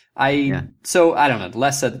hard. So I don't know. The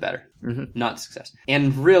less said, the better. Mm-hmm. Not success.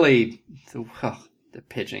 And really, the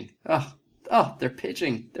pitching. They're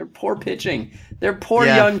pitching. They're poor pitching. They're poor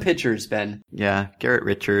young pitchers, Ben. Yeah, Garrett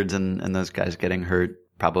Richards and those guys getting hurt,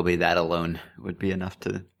 probably that alone would be enough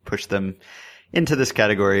to push them into this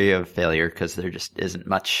category of failure because there just isn't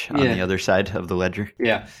much on the other side of the ledger.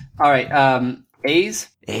 Yeah. All right. A's?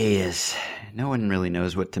 A's. No one really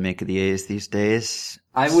knows what to make of the A's these days.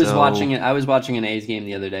 I was watching an A's game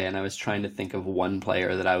the other day, and I was trying to think of one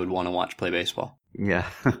player that I would want to watch play baseball. Yeah.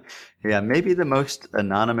 Yeah, maybe the most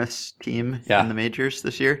anonymous team in the majors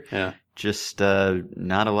this year. Yeah. Just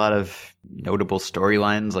not a lot of notable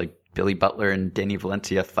storylines, like Billy Butler and Danny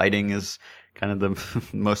Valencia fighting is kind of the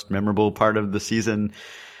most memorable part of the season.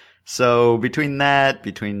 So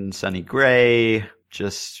between Sonny Gray,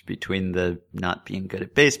 just between the not being good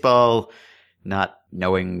at baseball, not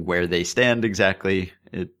knowing where they stand exactly,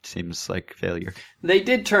 it seems like failure. They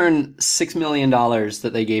did turn $6 million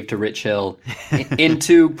that they gave to Rich Hill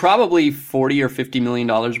into probably $40 or $50 million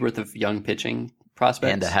worth of young pitching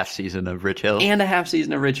prospects. And a half season of Rich Hill.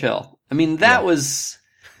 I mean, that was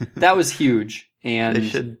huge. And they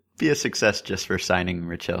should be a success just for signing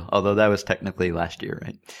Rich Hill, although that was technically last year,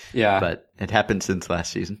 right? Yeah. But it happened since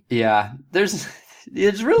last season. Yeah. There's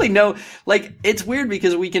really no, like, it's weird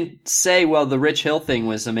because we can say, well, the Rich Hill thing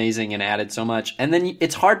was amazing and added so much. And then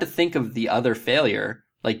it's hard to think of the other failure,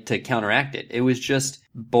 like, to counteract it. It was just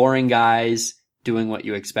boring guys doing what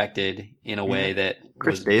you expected in a way that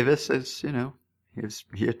Chris Davis is,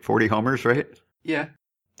 he hit 40 homers, right? Yeah.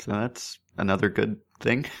 So that's another good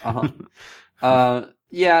thing.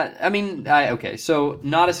 Yeah, I mean, so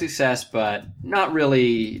not a success, but not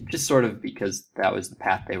really, just sort of because that was the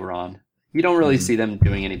path they were on. You don't really see them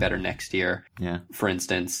doing any better next year, for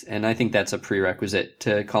instance, and I think that's a prerequisite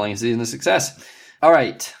to calling a season a success. All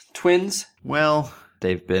right, Twins. Well,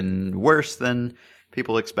 they've been worse than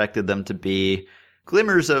people expected them to be.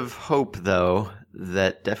 Glimmers of hope, though,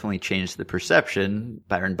 that definitely changed the perception.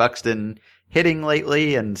 Byron Buxton hitting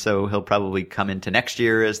lately, and so he'll probably come into next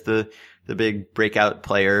year as the big breakout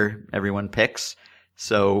player everyone picks.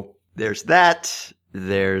 So there's that.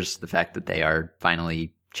 There's the fact that they are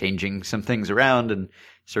finally changing some things around and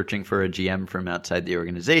searching for a GM from outside the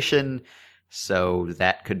organization. So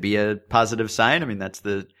that could be a positive sign. I mean, that's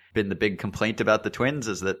been the big complaint about the Twins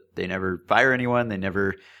is that they never fire anyone. They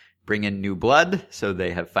never bring in new blood. So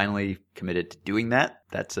they have finally committed to doing that.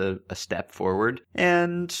 That's a step forward.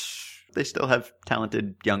 And they still have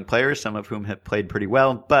talented young players, some of whom have played pretty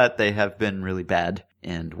well, but they have been really bad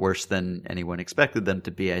and worse than anyone expected them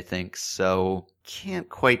to be, I think. So can't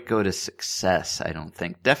quite go to success, I don't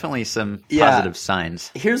think. Definitely some positive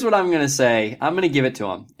signs. Here's what I'm going to say. I'm going to give it to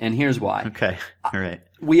them, and here's why. Okay. All right.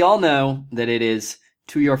 We all know that it is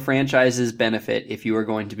to your franchise's benefit, if you are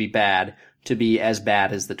going to be bad, to be as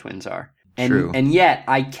bad as the Twins are. True. And yet,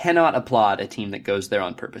 I cannot applaud a team that goes there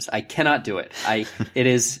on purpose. I cannot do it.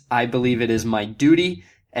 I believe it is my duty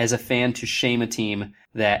as a fan to shame a team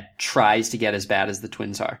that tries to get as bad as the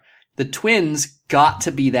Twins are. The Twins got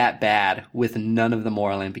to be that bad with none of the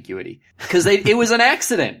moral ambiguity. Because it was an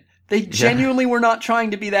accident. They genuinely were not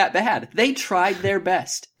trying to be that bad. They tried their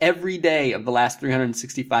best every day of the last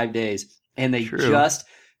 365 days. And they just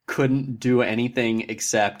couldn't do anything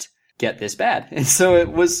except get this bad. And so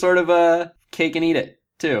it was sort of a cake and eat it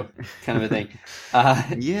too kind of a thing.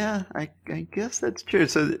 I guess that's true.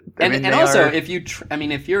 So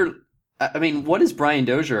what is Brian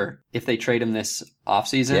Dozier if they trade him this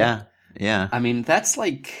offseason? Yeah. I mean, that's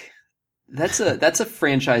a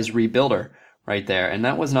franchise rebuilder right there. And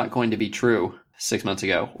that was not going to be true 6 months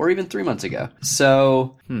ago or even 3 months ago.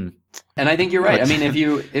 So, and I think you're right. I mean, if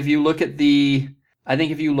you look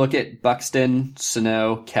at Buxton,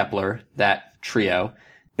 Sano, Kepler, that trio,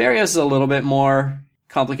 Berrios is a little bit more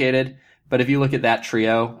complicated. But if you look at that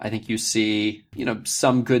trio, I think you see,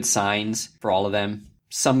 some good signs for all of them.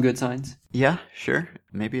 Some good signs. Yeah, sure.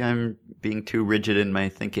 Maybe I'm being too rigid in my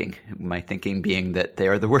thinking. My thinking being that they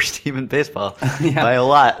are the worst team in baseball by a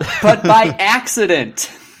lot. But by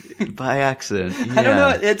accident. By accident. Yeah. I don't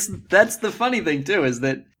know. That's the funny thing too, is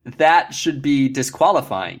that should be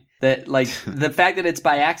disqualifying. That the fact that it's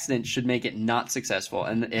by accident should make it not successful,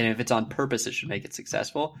 and if it's on purpose, it should make it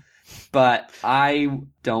successful. But I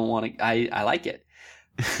don't want to. I like it.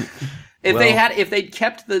 If they'd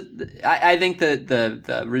kept I think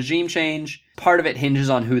the regime change, part of it hinges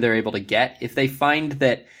on who they're able to get. If they find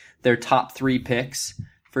that their top 3 picks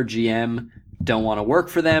for GM don't want to work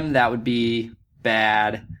for them, that would be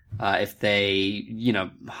bad. If they,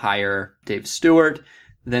 hire Dave Stewart,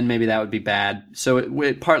 then maybe that would be bad. So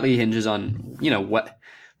it partly hinges on, what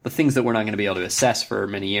the things that we're not going to be able to assess for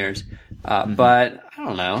many years. But I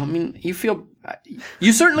don't know. I mean,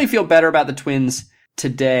 you certainly feel better about the Twins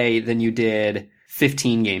today than you did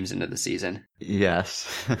 15 games into the season. Yes,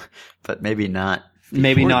 but maybe not.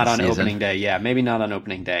 Maybe not on opening day. Yeah, maybe not on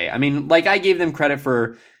opening day. I mean, I gave them credit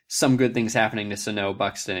for some good things happening to Sano,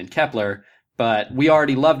 Buxton, and Kepler, but we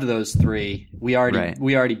already loved those 3. We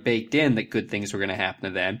already baked in that good things were going to happen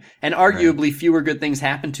to them, and arguably fewer good things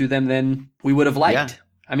happened to them than we would have liked. Yeah.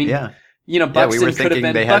 I mean, Buxton we were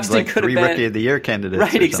thinking they had 3 Rookie of the Year candidates,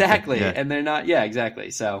 right? Exactly, and they're not. Yeah,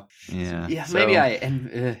 exactly. So maybe you're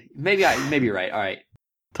right. All right,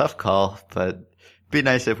 tough call, but be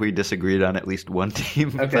nice if we disagreed on at least one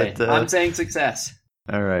team. Okay, but, I'm saying success.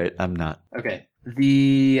 All right, I'm not. Okay,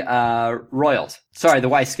 the Royals. Sorry,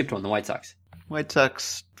 I skipped one. The White Sox. White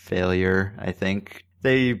Sox failure. I think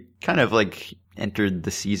they kind of entered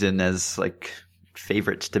the season as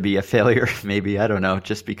favorites to be a failure. Maybe, I don't know,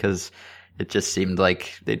 just because it just seemed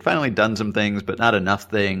like they'd finally done some things, but not enough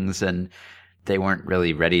things, and they weren't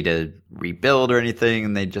really ready to rebuild or anything,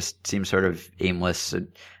 and they just seemed sort of aimless. I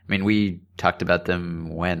mean, we talked about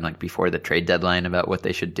them before the trade deadline about what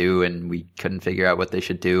they should do, and we couldn't figure out what they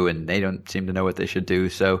should do, and they don't seem to know what they should do.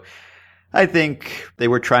 So I think they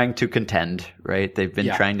were trying to contend, right? They've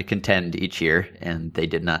been trying to contend each year, and they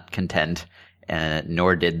did not contend,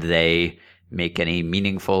 nor did they make any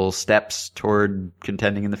meaningful steps toward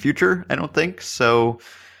contending in the future, I don't think. So,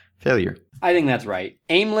 failure. I think that's right.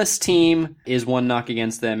 Aimless team is one knock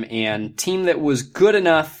against them, and team that was good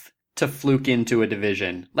enough to fluke into a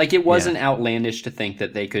division. It wasn't outlandish to think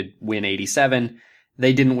that they could win 87.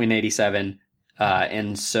 They didn't win 87.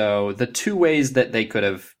 And so the 2 ways that they could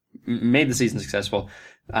have made the season successful,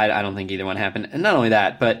 I don't think either one happened. And not only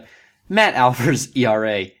that, but Matt Alver's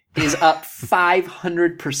ERA is up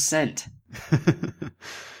 500%.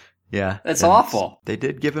 Yeah. That's awful. They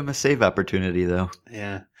did give him a save opportunity, though.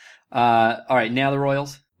 Yeah. All right, now the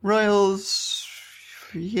Royals. Royals,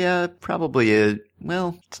 yeah, probably.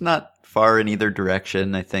 It's not far in either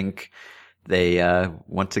direction. I think they,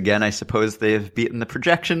 once again, I suppose they have beaten the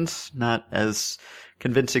projections, not as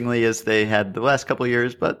convincingly as they had the last couple of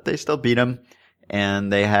years, but they still beat them.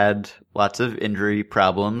 And they had lots of injury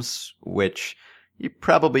problems, which you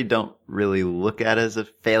probably don't really look at as a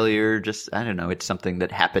failure. Just, I don't know, it's something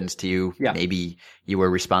that happens to you. Yeah. Maybe you were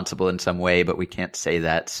responsible in some way, but we can't say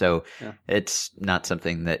that. So it's not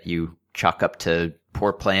something that you chalk up to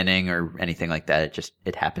poor planning or anything like that.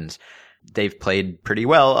 It happens. They've played pretty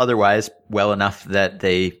well otherwise, well enough that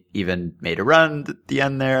they even made a run at the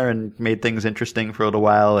end there and made things interesting for a little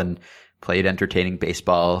while and played entertaining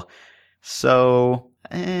baseball. So,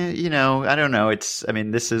 I don't know.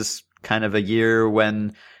 This is kind of a year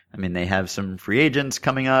when, they have some free agents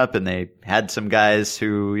coming up, and they had some guys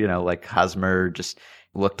who, like Hosmer, just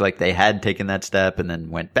looked like they had taken that step and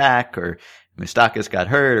then went back, or Moustakas got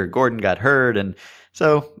hurt, or Gordon got hurt. And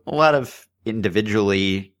so a lot of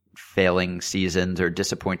individually failing seasons or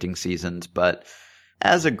disappointing seasons. But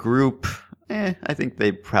as a group, I think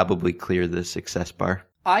they probably clear the success bar.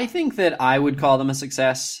 I think that I would call them a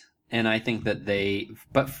success, and I think that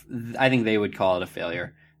I think they would call it a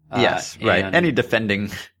failure. Yes, right. Any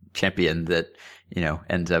defending champion that,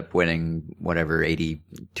 ends up winning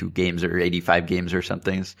 82 games or 85 games or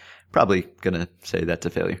something is probably going to say that's a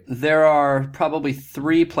failure. There are probably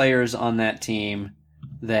 3 players on that team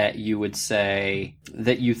that you would say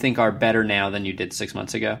that you think are better now than you did 6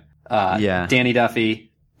 months ago. Danny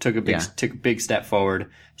Duffy took a big step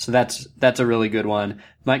forward. So that's a really good one.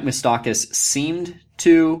 Mike Moustakas seemed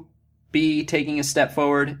to be taking a step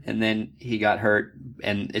forward, and then he got hurt,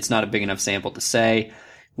 and it's not a big enough sample to say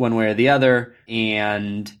one way or the other.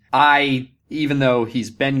 And even though he's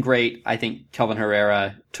been great, I think Kelvin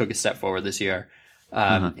Herrera took a step forward this year.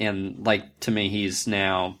 And to me, he's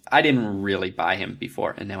now, I didn't really buy him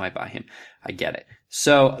before, and now I buy him. I get it.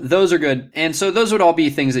 So those are good. And so those would all be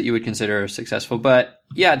things that you would consider successful. But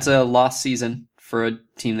yeah, it's a lost season for a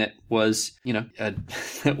team that was,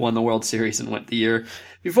 that won the World Series and went the year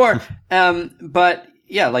before. But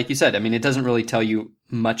yeah, like you said, it doesn't really tell you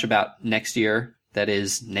much about next year that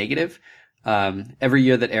is negative. Every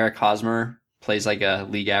year that Eric Hosmer plays like a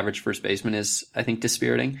league average first baseman is, I think,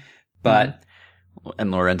 dispiriting. But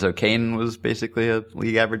and Lorenzo Cain was basically a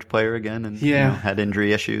league average player again, and had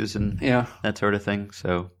injury issues and that sort of thing.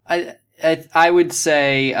 So I would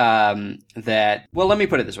say that, well, let me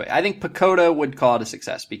put it this way. I think Pacoda would call it a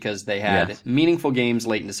success because they had meaningful games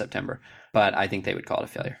late into September, but I think they would call it a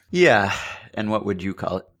failure. Yeah. And what would you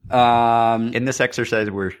call it? In this exercise,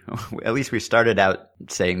 at least we started out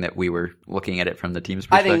saying that we were looking at it from the team's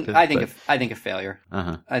perspective. I think a failure.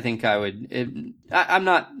 Uh-huh. I think I would. I'm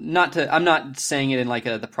not saying it in like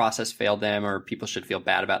the process failed them or people should feel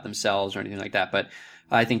bad about themselves or anything like that. But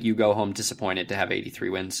I think you go home disappointed to have 83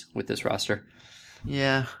 wins with this roster.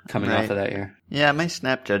 Yeah, coming off of that year. Yeah, my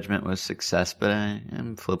snap judgment was success, but I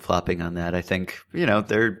am flip flopping on that. I think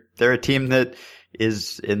they're a team that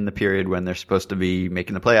is in the period when they're supposed to be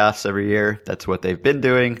making the playoffs every year. That's what they've been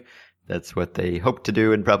doing. That's what they hoped to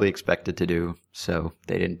do and probably expected to do. So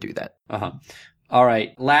they didn't do that. All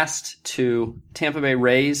right. Last two, Tampa Bay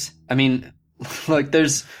Rays. I mean, like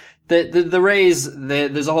there's the Rays,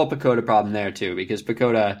 there's a whole Pacoda problem there too, because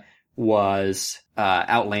Pacoda was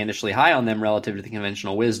outlandishly high on them relative to the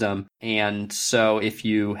conventional wisdom. And so if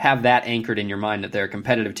you have that anchored in your mind that they're a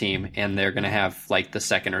competitive team and they're going to have like the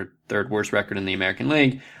second or third worst record in the American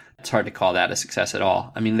League, it's hard to call that a success at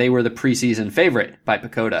all. I mean, they were the preseason favorite by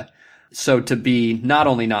Pacoda. So to be not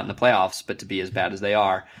only not in the playoffs, but to be as bad as they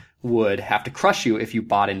are would have to crush you if you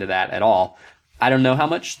bought into that at all. I don't know how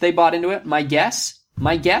much they bought into it. My guess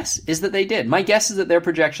is that they did. My guess is that their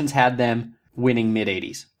projections had them winning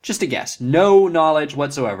mid-80s. Just a guess. No knowledge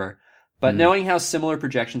whatsoever. But knowing how similar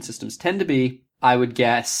projection systems tend to be, I would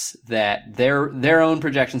guess that their own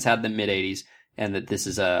projections had them mid-80s and that this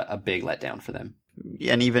is a big letdown for them.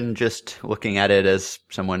 And even just looking at it as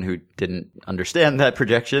someone who didn't understand that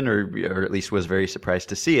projection or at least was very surprised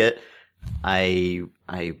to see it, I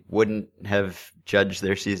wouldn't have judged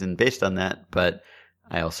their season based on that, but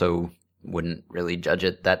I also wouldn't really judge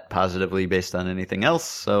it that positively based on anything else.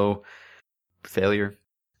 So failure.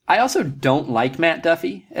 I also don't like Matt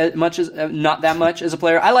Duffy as much as not that much as a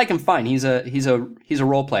player. I like him fine. He's a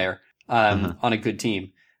role player on a good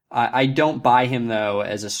team. I don't buy him though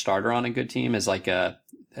as a starter on a good team as a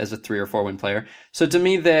 3 or 4 win player. So to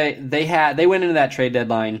me they went into that trade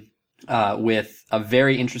deadline with a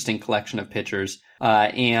very interesting collection of pitchers.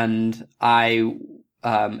 And I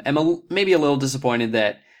am maybe a little disappointed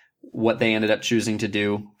that what they ended up choosing to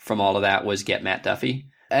do from all of that was get Matt Duffy.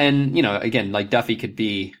 And, again, like Duffy could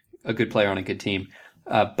be a good player on a good team,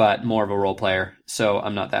 but more of a role player. So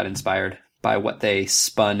I'm not that inspired by what they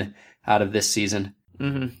spun out of this season.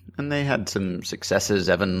 Mm-hmm. And they had some successes.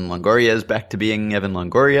 Evan Longoria is back to being Evan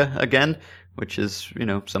Longoria again, which is,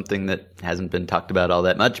 something that hasn't been talked about all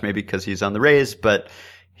that much, maybe because he's on the Rays, but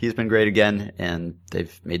he's been great again. And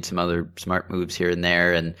they've made some other smart moves here and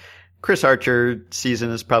there. And Chris Archer season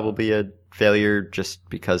is probably a failure just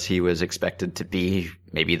because he was expected to be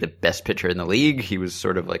maybe the best pitcher in the league. He was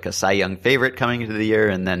sort of like a Cy Young favorite coming into the year,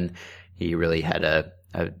 and then he really had a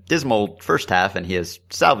dismal first half, and he has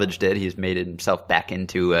salvaged it. He's made himself back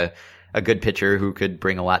into a good pitcher who could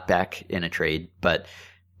bring a lot back in a trade, but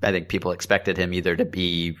I think people expected him either to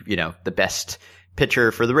be, the best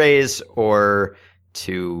pitcher for the Rays or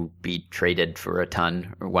to be traded for a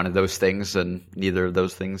ton or one of those things, and neither of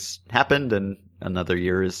those things happened, and another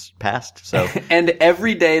year has passed. So and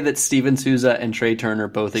every day that Steven Souza and Trey Turner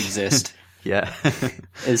both exist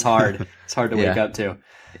is hard. It's hard to wake up to.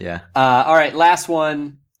 Yeah. All right, last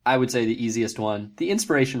one. I would say the easiest one. The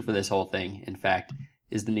inspiration for this whole thing, in fact,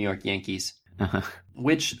 is the New York Yankees,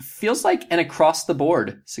 which feels like an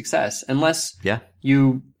across-the-board success, unless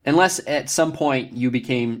at some point you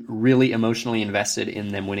became really emotionally invested in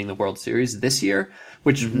them winning the World Series this year,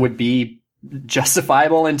 which would be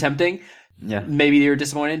justifiable and tempting. Yeah. Maybe you're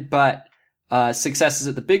disappointed, but successes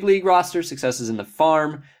at the big league roster, successes in the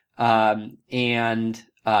farm, and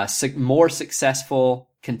more successful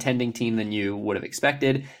contending team than you would have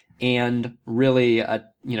expected, and really a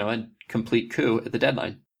complete coup at the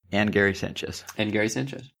deadline. And Gary Sanchez.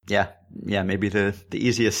 Yeah, maybe the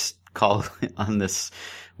easiest call on this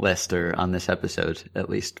list or on this episode, at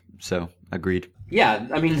least. So, agreed. Yeah,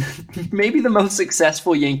 I mean, maybe the most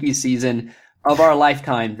successful Yankees season of our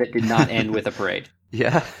lifetime that did not end with a parade.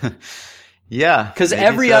 Yeah. Yeah. Because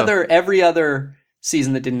every other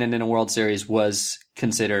season that didn't end in a World Series was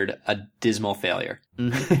considered a dismal failure.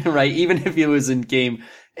 Right? Even if it was in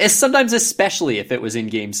sometimes especially if it was in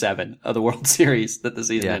Game 7 of the World Series that the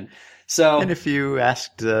season ended. So, and if you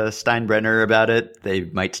asked Steinbrenner about it, they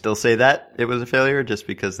might still say that it was a failure just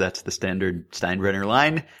because that's the standard Steinbrenner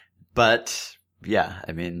line. But yeah,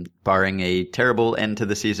 I mean, barring a terrible end to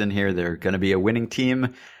the season here, they're going to be a winning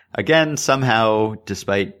team again somehow,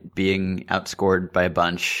 despite being outscored by a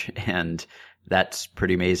bunch. And that's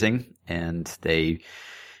pretty amazing. And they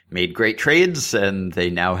made great trades, and they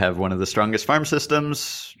now have one of the strongest farm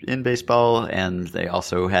systems in baseball, and they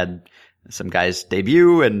also had some guys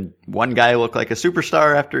debut, and one guy looked like a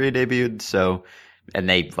superstar after he debuted, so, and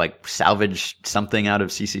they like salvaged something out of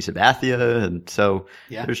CC Sabathia, and so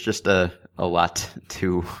there's just a lot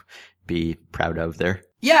to be proud of there.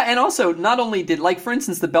 Yeah, and also, not only did, like, for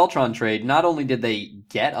instance, the Beltran trade, not only did they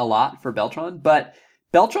get a lot for Beltran, but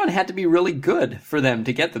Beltran had to be really good for them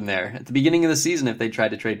to get them there. At the beginning of the season, if they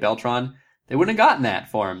tried to trade Beltran, they wouldn't have gotten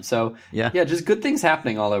that for him. So, yeah, just good things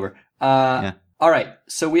happening all over. All right,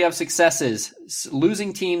 so we have successes.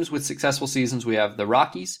 Losing teams with successful seasons, we have the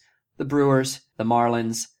Rockies, the Brewers, the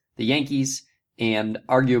Marlins, the Yankees, and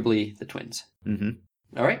arguably the Twins.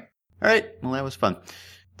 Mm-hmm. All right. Well, that was fun.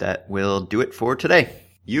 That will do it for today.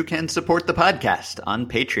 You can support the podcast on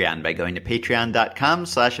Patreon by going to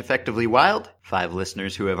patreon.com/effectivelywild. 5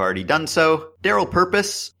 listeners who have already done so: Daryl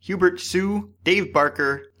Purpose, Hubert Sue, Dave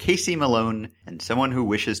Barker, Casey Malone, and someone who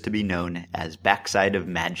wishes to be known as Backside of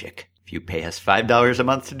Magic. If you pay us $5 a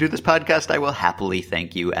month to do this podcast, I will happily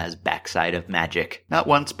thank you as Backside of Magic. Not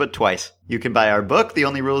once, but twice. You can buy our book, The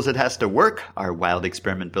Only Rule Is It Has to Work, our wild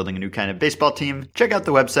experiment building a new kind of baseball team. Check out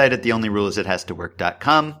the website at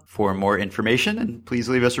theonlyruleisithastowork.com for more information, and please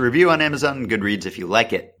leave us a review on Amazon and Goodreads if you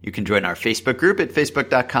like it. You can join our Facebook group at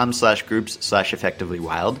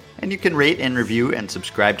facebook.com/groups/effectivelywild, and you can rate and review and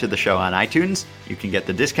subscribe to the show on iTunes. You can get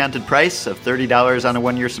the discounted price of $30 on a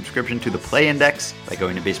 1-year subscription to the Play Index by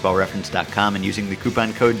going to baseballreference.com and using the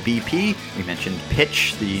coupon code BP. We mentioned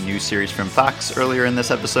Pitch, the new series from Fox, earlier in this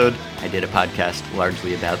episode. I did a podcast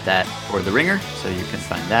largely about that for The Ringer, so you can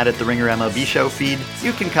find that at the Ringer MLB Show feed.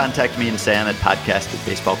 You can contact me and Sam at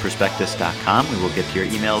podcast@baseballprospectus.com. We will get to your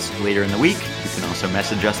emails later in the week. You can also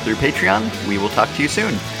message us through Patreon. We will talk to you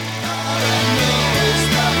soon.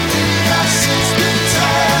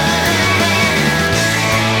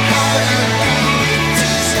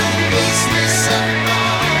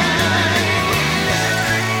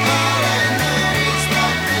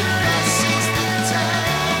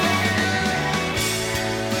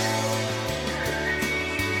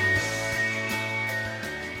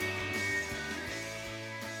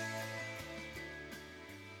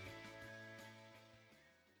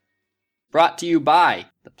 Brought to you by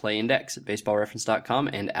the Play Index at baseballreference.com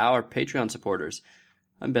and our Patreon supporters.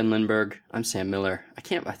 I'm Ben Lindbergh. I'm Sam Miller.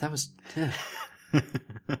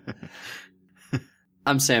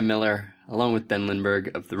 I'm Sam Miller, along with Ben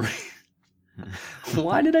Lindbergh of the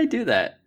Why did I do that?